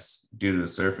yes, due to the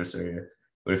surface area.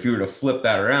 But if you were to flip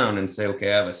that around and say,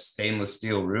 okay, I have a stainless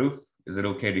steel roof, is it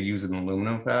okay to use an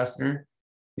aluminum fastener?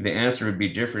 The answer would be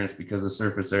different because the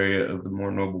surface area of the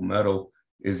more noble metal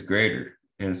is greater.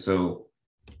 And so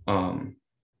I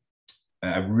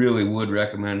really would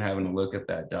recommend having a look at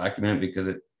that document because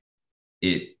it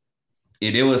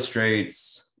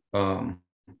illustrates a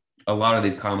lot of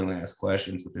these commonly asked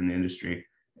questions within the industry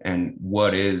and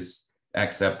what is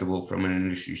acceptable from an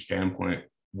industry standpoint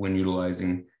when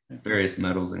utilizing various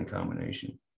metals in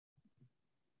combination.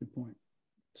 Good point.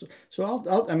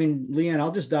 So I mean, Leanne,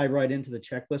 I'll just dive right into the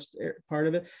checklist part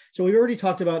of it. So we already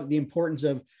talked about the importance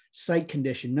of site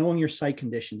condition, knowing your site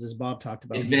conditions, as Bob talked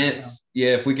about. Advance.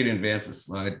 Yeah, if we could advance the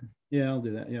slide. Yeah, I'll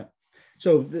do that. Yeah.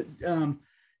 So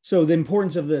so the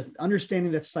importance of the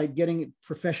understanding that site, getting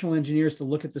professional engineers to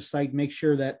look at the site, make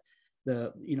sure that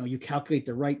you calculate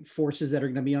the right forces that are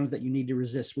going to be on it that you need to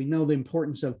resist. We know the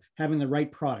importance of having the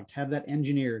right product, have that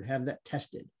engineered, have that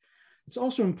tested. It's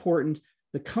also important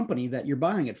the company that you're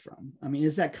buying it from. I mean,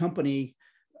 is that company,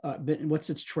 what's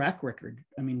its track record?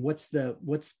 I mean, what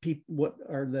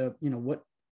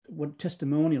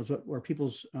testimonials, what are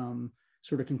people's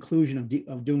sort of conclusion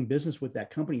of doing business with that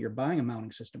company you're buying a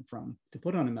mounting system from to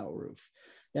put on a metal roof?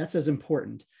 That's as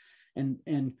important.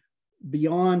 And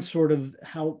beyond sort of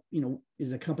how,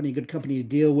 is a company a good company to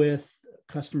deal with,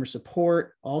 customer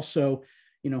support, also,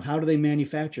 how do they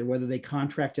manufacture, whether they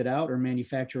contract it out or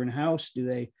manufacture in-house? Do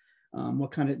they,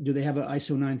 do they have an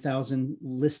ISO 9000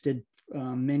 listed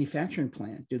manufacturing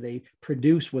plant? Do they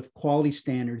produce with quality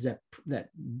standards that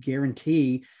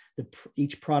guarantee that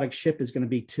each product shipped is going to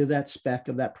be to that spec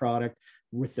of that product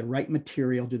with the right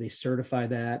material? Do they certify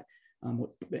that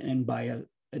and by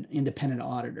an independent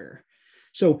auditor?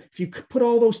 So if you put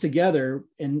all those together,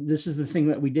 and this is the thing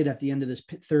that we did at the end of this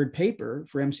third paper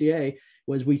for MCA,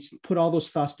 was we put all those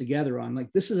thoughts together on,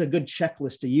 like, this is a good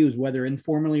checklist to use, whether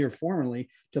informally or formally,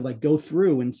 to like go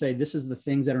through and say, this is the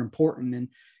things that are important, and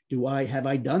have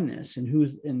I done this, and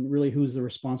who's the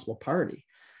responsible party?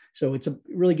 So it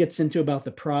really gets into about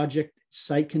the project,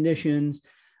 site conditions,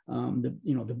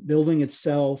 the building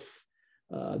itself,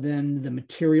 then the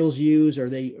materials used,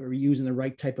 are using the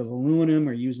right type of aluminum,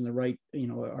 or using the right,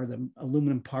 are the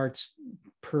aluminum parts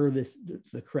per the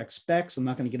correct specs? I'm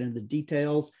not going to get into the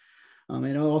details.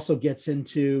 It also gets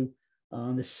into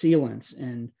the sealants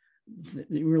and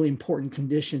the really important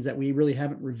conditions that we really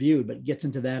haven't reviewed, but it gets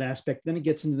into that aspect. Then it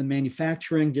gets into the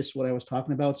manufacturing, just what I was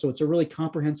talking about. So it's a really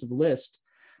comprehensive list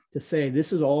to say,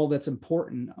 this is all that's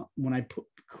important when I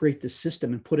create this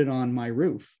system and put it on my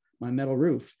roof, my metal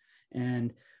roof.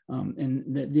 And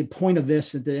the point of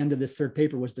this at the end of this third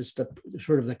paper was just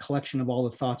sort of the collection of all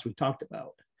the thoughts we talked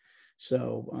about.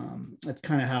 So that's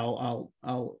kind of how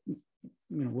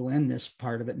we'll end this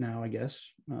part of it now, I guess,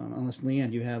 unless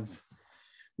Leanne, you have.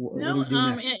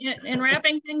 In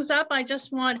wrapping things up, I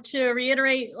just want to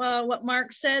reiterate what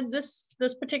Mark said. This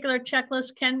particular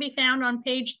checklist can be found on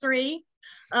page 3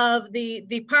 of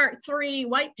the part 3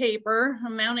 white paper,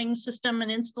 mounting system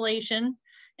and installation.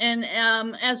 And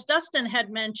as Dustin had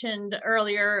mentioned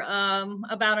earlier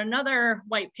about another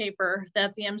white paper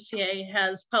that the MCA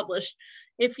has published,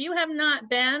 if you have not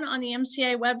been on the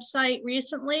MCA website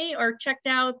recently or checked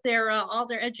out all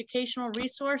their educational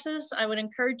resources, I would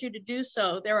encourage you to do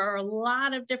so. There are a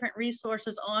lot of different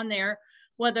resources on there,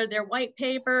 whether they're white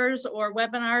papers or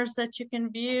webinars that you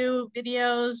can view,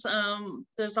 videos.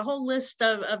 There's a whole list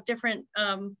of different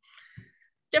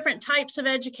types of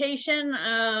education.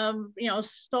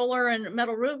 Solar and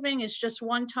metal roofing is just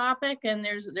one topic, and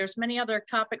there's many other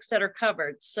topics that are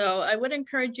covered. So I would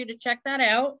encourage you to check that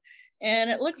out.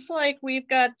 And it looks like we've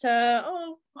got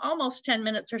almost 10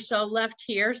 minutes or so left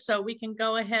here, so we can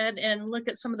go ahead and look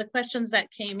at some of the questions that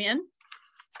came in.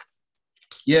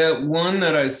 Yeah, one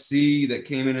that I see that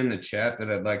came in the chat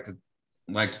that I'd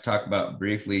like to talk about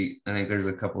briefly. I think there's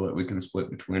a couple that we can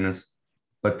split between us.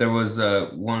 But there was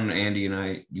one, Andy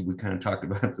and we kind of talked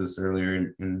about this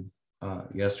earlier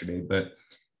yesterday, but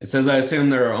it says, I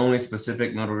assume there are only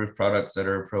specific metal roof products that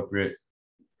are appropriate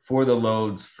for the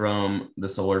loads from the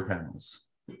solar panels.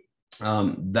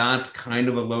 That's kind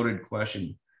of a loaded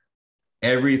question.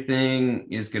 Everything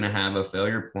is going to have a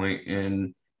failure point,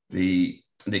 and the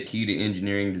key to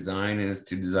engineering design is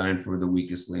to design for the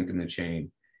weakest link in the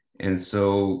chain. And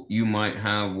so you might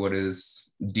have what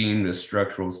is deemed a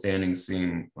structural standing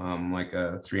seam, like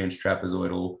a 3-inch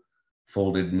trapezoidal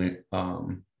folded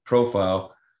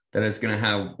profile, that is going to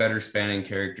have better spanning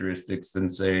characteristics than,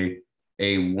 say,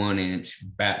 a 1-inch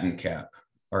batten cap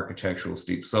architectural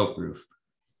steep slope roof.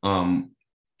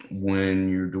 When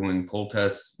you're doing pull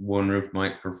tests, one roof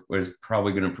is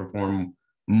probably going to perform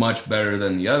much better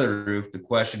than the other roof. The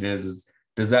question is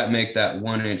does that make that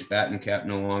 1-inch batten cap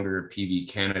no longer a PV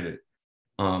candidate?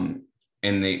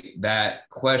 And that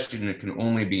question can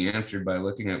only be answered by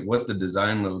looking at what the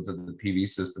design loads of the PV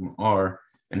system are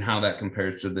and how that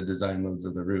compares to the design loads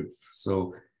of the roof.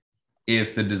 So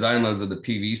if the design loads of the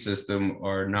PV system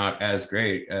are not as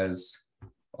great as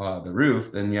the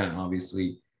roof, then yeah,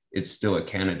 obviously it's still a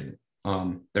candidate.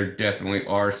 There definitely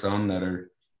are some that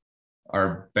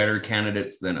are better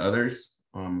candidates than others.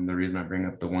 The reason I bring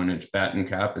up the 1-inch batten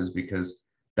cap is because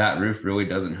that roof really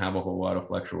doesn't have a whole lot of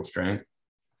flexural strength.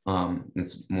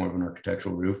 It's more of an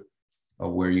architectural roof,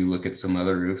 where you look at some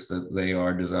other roofs that they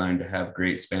are designed to have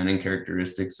great spanning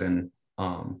characteristics and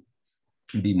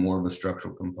be more of a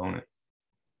structural component.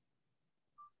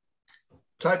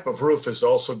 Type of roof is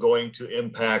also going to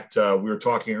impact, we were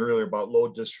talking earlier about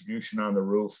load distribution on the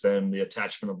roof and the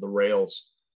attachment of the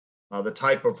rails. The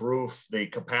type of roof, the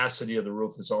capacity of the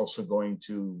roof is also going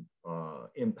to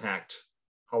impact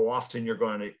how often you're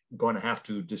going to have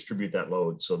to distribute that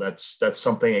load. So that's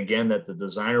something, again, that the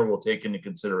designer will take into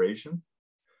consideration.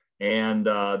 And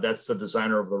that's the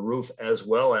designer of the roof as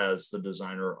well as the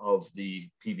designer of the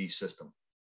PV system.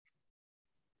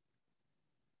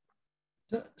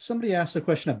 Somebody asked a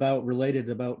question related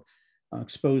about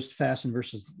exposed fastened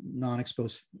versus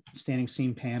non-exposed standing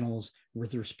seam panels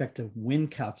with respect to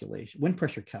wind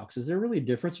pressure calcs. Is there really a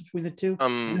difference between the two?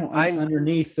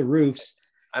 Underneath the roofs,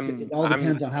 it all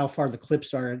depends on how far the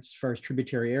clips are as far as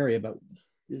tributary area. But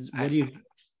how do you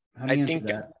answer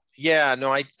that? Yeah,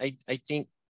 no, I think.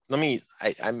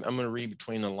 I'm going to read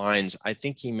between the lines. I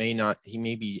think he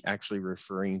may be actually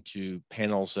referring to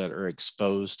panels that are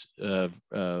exposed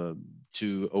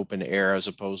to open air as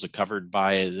opposed to covered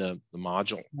by the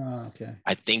module. Oh, okay.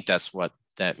 I think that's what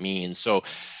that means. So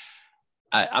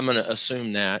I'm going to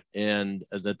assume that, and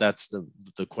that's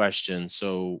the question.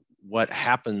 So what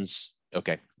happens?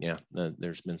 Okay, yeah,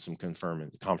 there's been some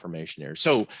confirmation there.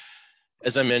 So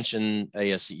as I mentioned,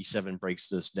 ASCE 7 breaks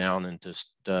this down into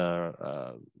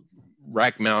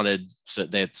rack mounted, so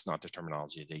that's not the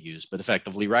terminology they use, but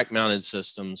effectively rack mounted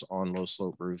systems on low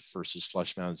slope roof versus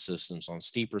flush mounted systems on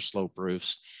steeper slope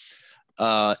roofs.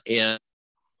 Obviously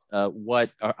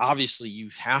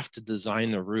you have to design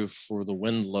the roof for the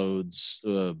wind loads,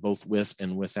 both with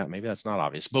and without, maybe that's not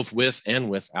obvious, both with and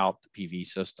without the PV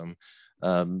system,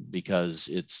 because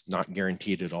it's not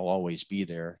guaranteed it'll always be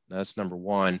there. That's number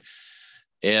one.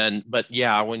 But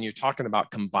yeah, when you're talking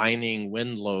about combining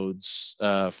wind loads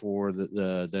for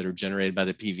that are generated by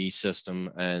the PV system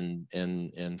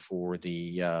and for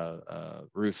the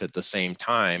roof at the same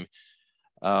time,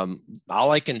 all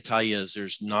I can tell you is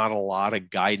there's not a lot of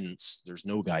guidance. There's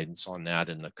no guidance on that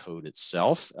in the code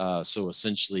itself. So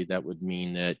essentially that would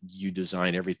mean that you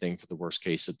design everything for the worst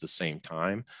case at the same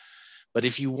time. But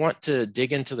if you want to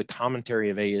dig into the commentary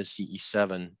of ASCE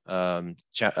 7,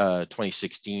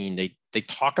 2016, they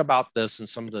talk about this in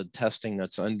some of the testing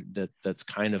that's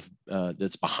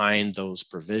behind those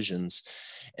provisions,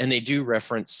 and they do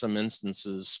reference some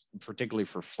instances, particularly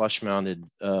for flush-mounted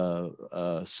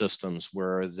systems,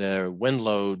 where the wind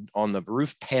load on the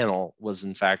roof panel was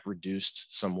in fact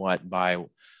reduced somewhat by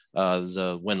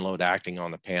the wind load acting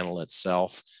on the panel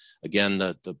itself. Again,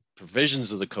 the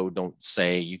provisions of the code don't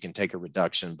say you can take a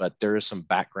reduction, but there is some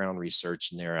background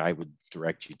research in there. I would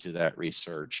direct you to that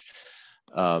research.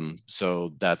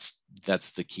 So that's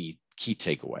the key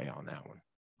takeaway on that one.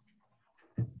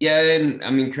 Yeah, and I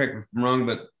mean, correct me if I'm wrong,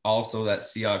 but also that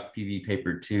CIOC PV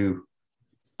paper 2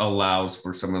 allows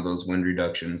for some of those wind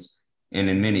reductions. And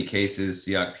in many cases,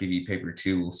 CIOC PV paper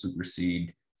 2 will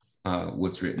supersede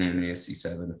what's written in ASCE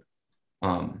 7.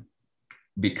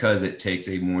 Because it takes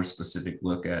a more specific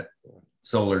look at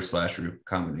solar/roof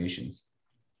combinations.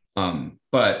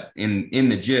 But in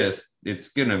the gist, it's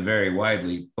going to vary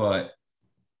widely. But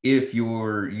if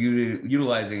you're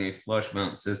utilizing a flush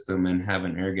mount system and have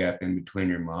an air gap in between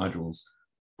your modules,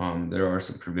 there are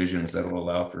some provisions that will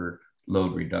allow for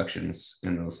load reductions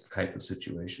in those type of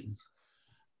situations.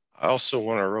 I also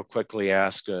want to real quickly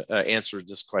answer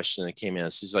this question that came in.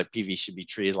 It says like PV should be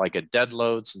treated like a dead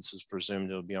load since it's presumed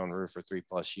it'll be on the roof for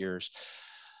 3+ years.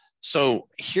 So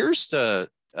here's the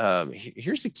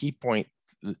key point.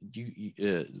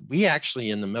 We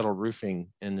actually in the metal roofing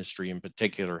industry in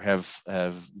particular have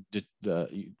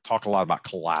talk a lot about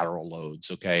collateral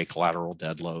loads, okay, collateral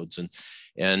dead loads,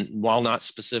 and while not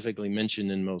specifically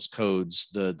mentioned in most codes,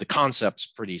 the concept's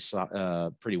pretty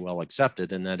well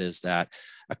accepted, and that is that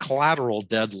a collateral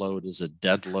dead load is a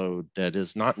dead load that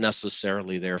is not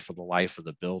necessarily there for the life of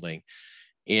the building.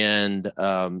 And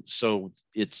so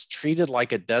it's treated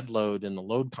like a dead load in the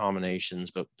load combinations,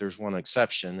 but there's one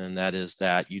exception, and that is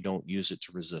that you don't use it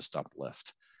to resist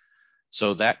uplift.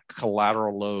 So that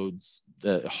collateral loads,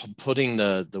 putting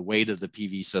the weight of the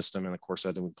PV system, and of course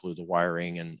that would include the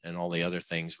wiring and all the other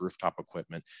things, rooftop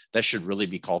equipment, that should really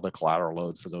be called a collateral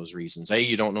load for those reasons. A,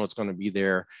 you don't know it's going to be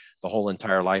there the whole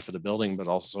entire life of the building, but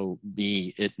also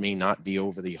B, it may not be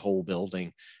over the whole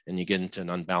building, and you get into an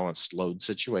unbalanced load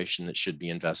situation that should be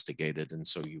investigated. And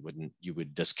so you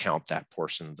would discount that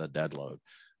portion of the dead load.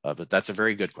 But that's a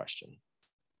very good question.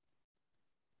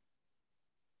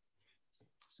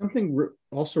 Something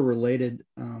also related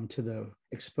to the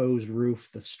exposed roof,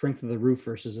 the strength of the roof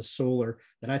versus a solar,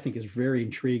 that I think is very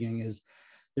intriguing, is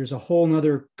there's a whole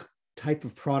nother type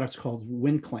of products called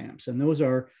wind clamps. And those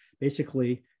are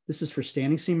basically, this is for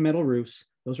standing seam metal roofs.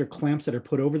 Those are clamps that are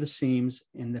put over the seams,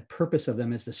 and the purpose of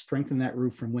them is to strengthen that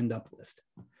roof from wind uplift.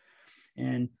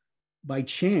 And by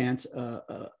chance,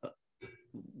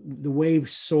 the way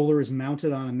solar is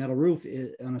mounted on a metal roof,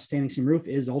 on a standing seam roof,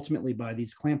 is ultimately by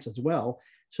these clamps as well.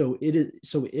 So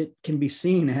it can be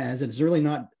seen as, it's really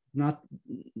not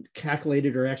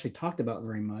calculated or actually talked about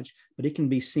very much, but it can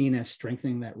be seen as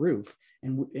strengthening that roof.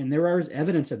 And there is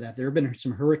evidence of that. There have been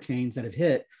some hurricanes that have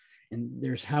hit, and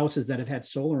there's houses that have had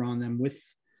solar on them with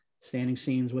standing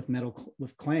seams with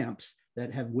clamps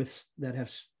that have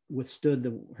withstood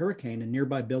the hurricane, and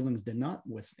nearby buildings did not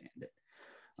withstand it.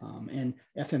 And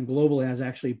FM Global has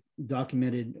actually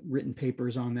documented written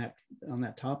papers on that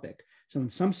topic. So in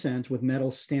some sense, with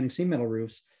standing seam metal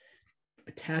roofs,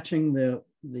 attaching the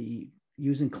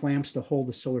using clamps to hold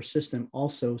the solar system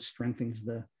also strengthens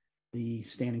the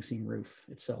standing seam roof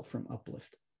itself from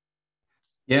uplift.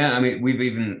 Yeah, I mean,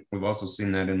 we've also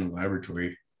seen that in the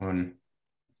laboratory on,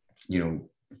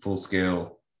 full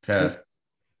scale tests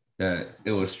that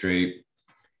illustrate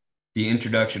the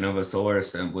introduction of a solar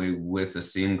assembly with a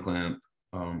seam clamp,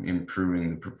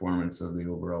 improving the performance of the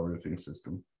overall roofing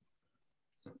system.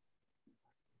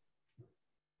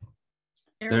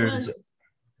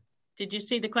 Did you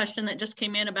see the question that just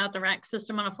came in about the rack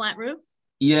system on a flat roof?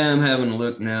 Yeah, I'm having a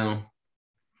look now.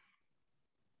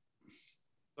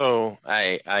 So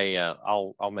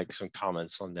I'll make some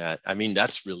comments on that. I mean,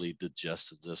 that's really the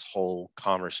gist of this whole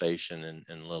conversation,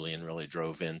 and Lillian really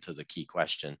drove into the key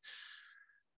question.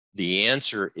 The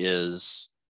answer is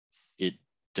it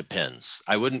depends.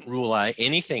 I wouldn't rule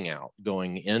anything out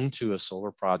going into a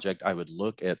solar project. I would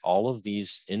look at all of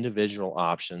these individual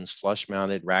options, flush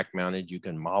mounted, rack mounted. You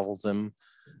can model them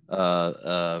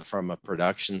from a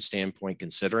production standpoint,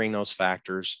 considering those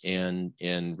factors, and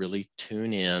really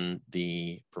tune in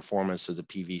the performance of the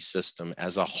PV system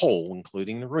as a whole,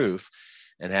 including the roof,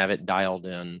 and have it dialed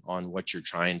in on what you're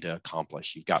trying to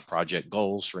accomplish. You've got project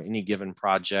goals for any given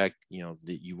project,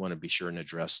 that you want to be sure and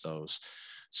address those.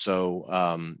 So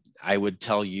I would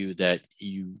tell you that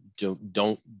you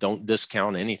don't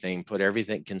discount anything, put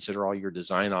everything, consider all your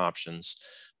design options,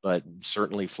 but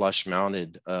certainly flush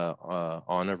mounted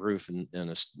on a roof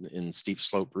in steep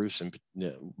slope roofs, and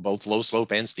both low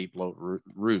slope and steep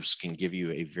roofs can give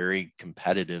you a very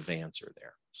competitive answer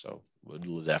there. So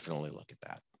we'll definitely look at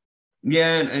that.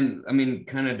 Yeah, and I mean,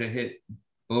 kind of to hit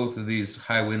both of these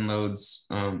high wind loads,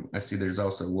 I see there's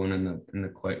also one in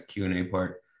the Q&A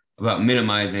part about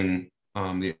minimizing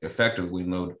the effect of the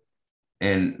wind load.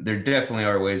 And there definitely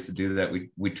are ways to do that.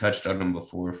 We touched on them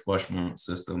before. Flush mount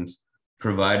systems,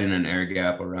 providing an air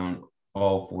gap around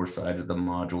all four sides of the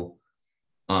module,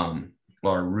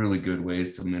 are really good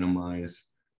ways to minimize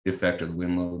the effect of the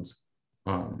wind loads.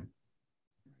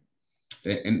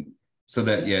 And so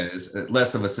that, it's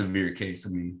less of a severe case.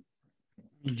 I mean,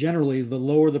 generally, the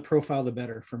lower the profile, the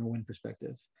better from a wind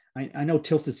perspective. I know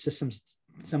tilted systems,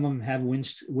 some of them have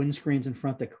wind screens in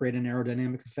front that create an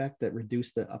aerodynamic effect that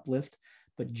reduce the uplift,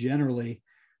 but generally,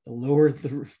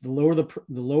 the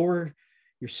lower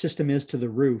your system is to the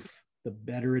roof, the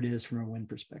better it is from a wind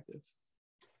perspective.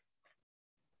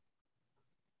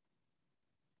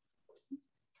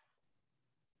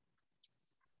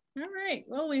 All right,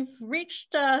 well, we've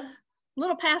reached a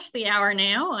little past the hour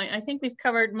now. I think we've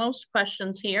covered most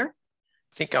questions here.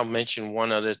 I think I'll mention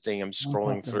one other thing. I'm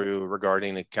scrolling through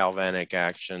regarding the galvanic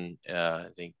action. I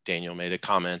think Daniel made a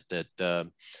comment that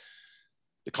the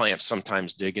clamps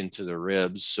sometimes dig into the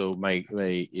ribs. So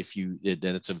if you did,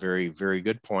 then it's a very, very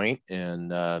good point,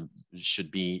 and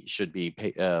should be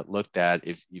looked at.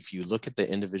 If you look at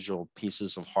the individual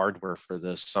pieces of hardware for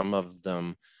this, some of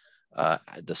them,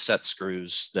 the set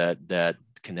screws that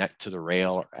connect to the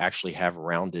rail actually have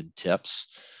rounded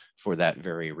tips for that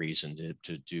very reason,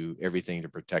 to do everything to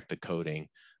protect the coating,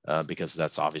 because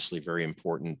that's obviously very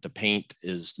important. The paint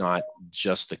is not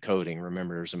just the coating.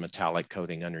 Remember, there's a metallic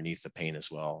coating underneath the paint as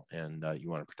well, and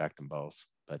you want to protect them both.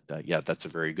 But yeah, that's a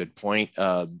very good point.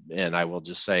 And I will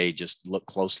just say, just look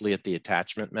closely at the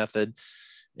attachment method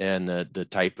and the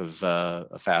type of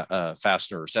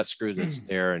fastener or set screw that's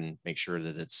there, and make sure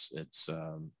that it's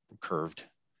curved,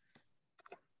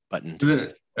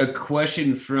 buttoned. A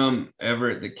question from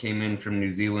Everett that came in from New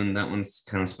Zealand. That one's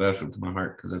kind of special to my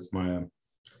heart because that's my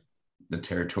the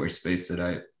territory space that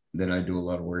I do a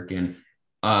lot of work in.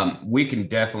 We can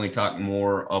definitely talk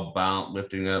more about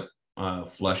lifting up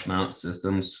flush mount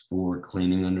systems for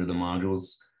cleaning under the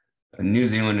modules. New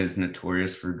Zealand is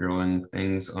notorious for growing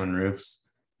things on roofs.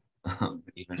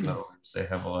 Even though they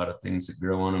have a lot of things that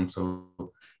grow on them. So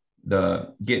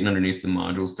the getting underneath the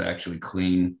modules to actually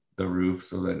clean the roof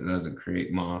so that it doesn't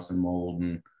create moss and mold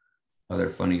and other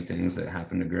funny things that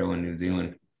happen to grow in New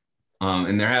Zealand.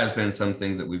 And there has been some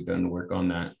things that we've done to work on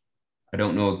that. I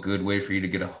don't know a good way for you to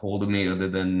get a hold of me other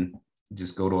than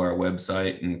just go to our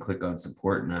website and click on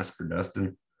support and ask for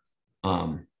Dustin.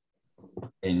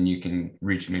 And you can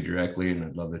reach me directly, and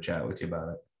I'd love to chat with you about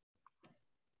it.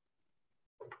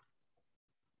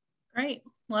 Great.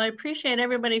 Well, I appreciate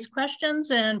everybody's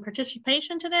questions and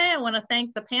participation today. I want to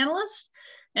thank the panelists.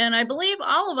 And I believe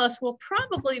all of us will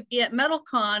probably be at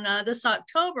Metalcon this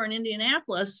October in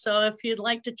Indianapolis. So if you'd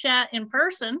like to chat in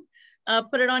person,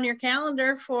 put it on your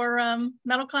calendar for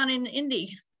Metalcon in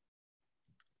Indy.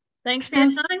 Thanks for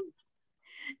your time.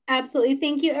 Absolutely.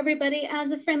 Thank you, everybody.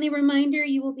 As a friendly reminder,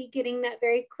 you will be getting that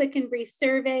very quick and brief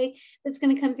survey that's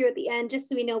going to come through at the end, just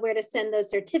so we know where to send those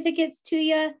certificates to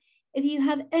you. If you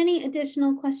have any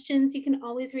additional questions, you can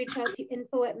always reach out to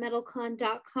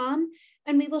info@metalcon.com,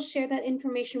 and we will share that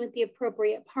information with the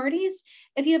appropriate parties.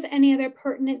 If you have any other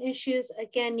pertinent issues,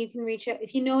 again, you can reach out.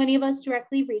 If you know any of us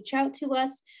directly, reach out to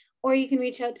us, or you can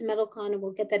reach out to Metalcon and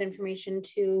we'll get that information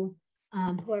to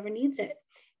whoever needs it.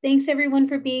 Thanks everyone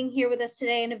for being here with us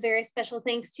today, and a very special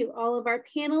thanks to all of our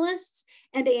panelists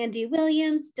and Andy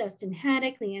Williams, Dustin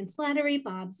Haddock, Leanne Slattery,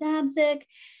 Bob Zabzik,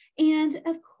 and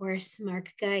of course,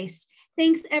 Mark Geis.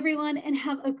 Thanks everyone, and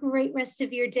have a great rest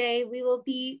of your day. We will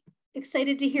be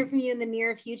excited to hear from you in the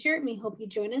near future, and we hope you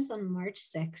join us on March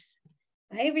 6th.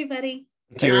 Bye everybody.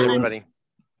 Thanks everybody.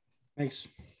 Thanks.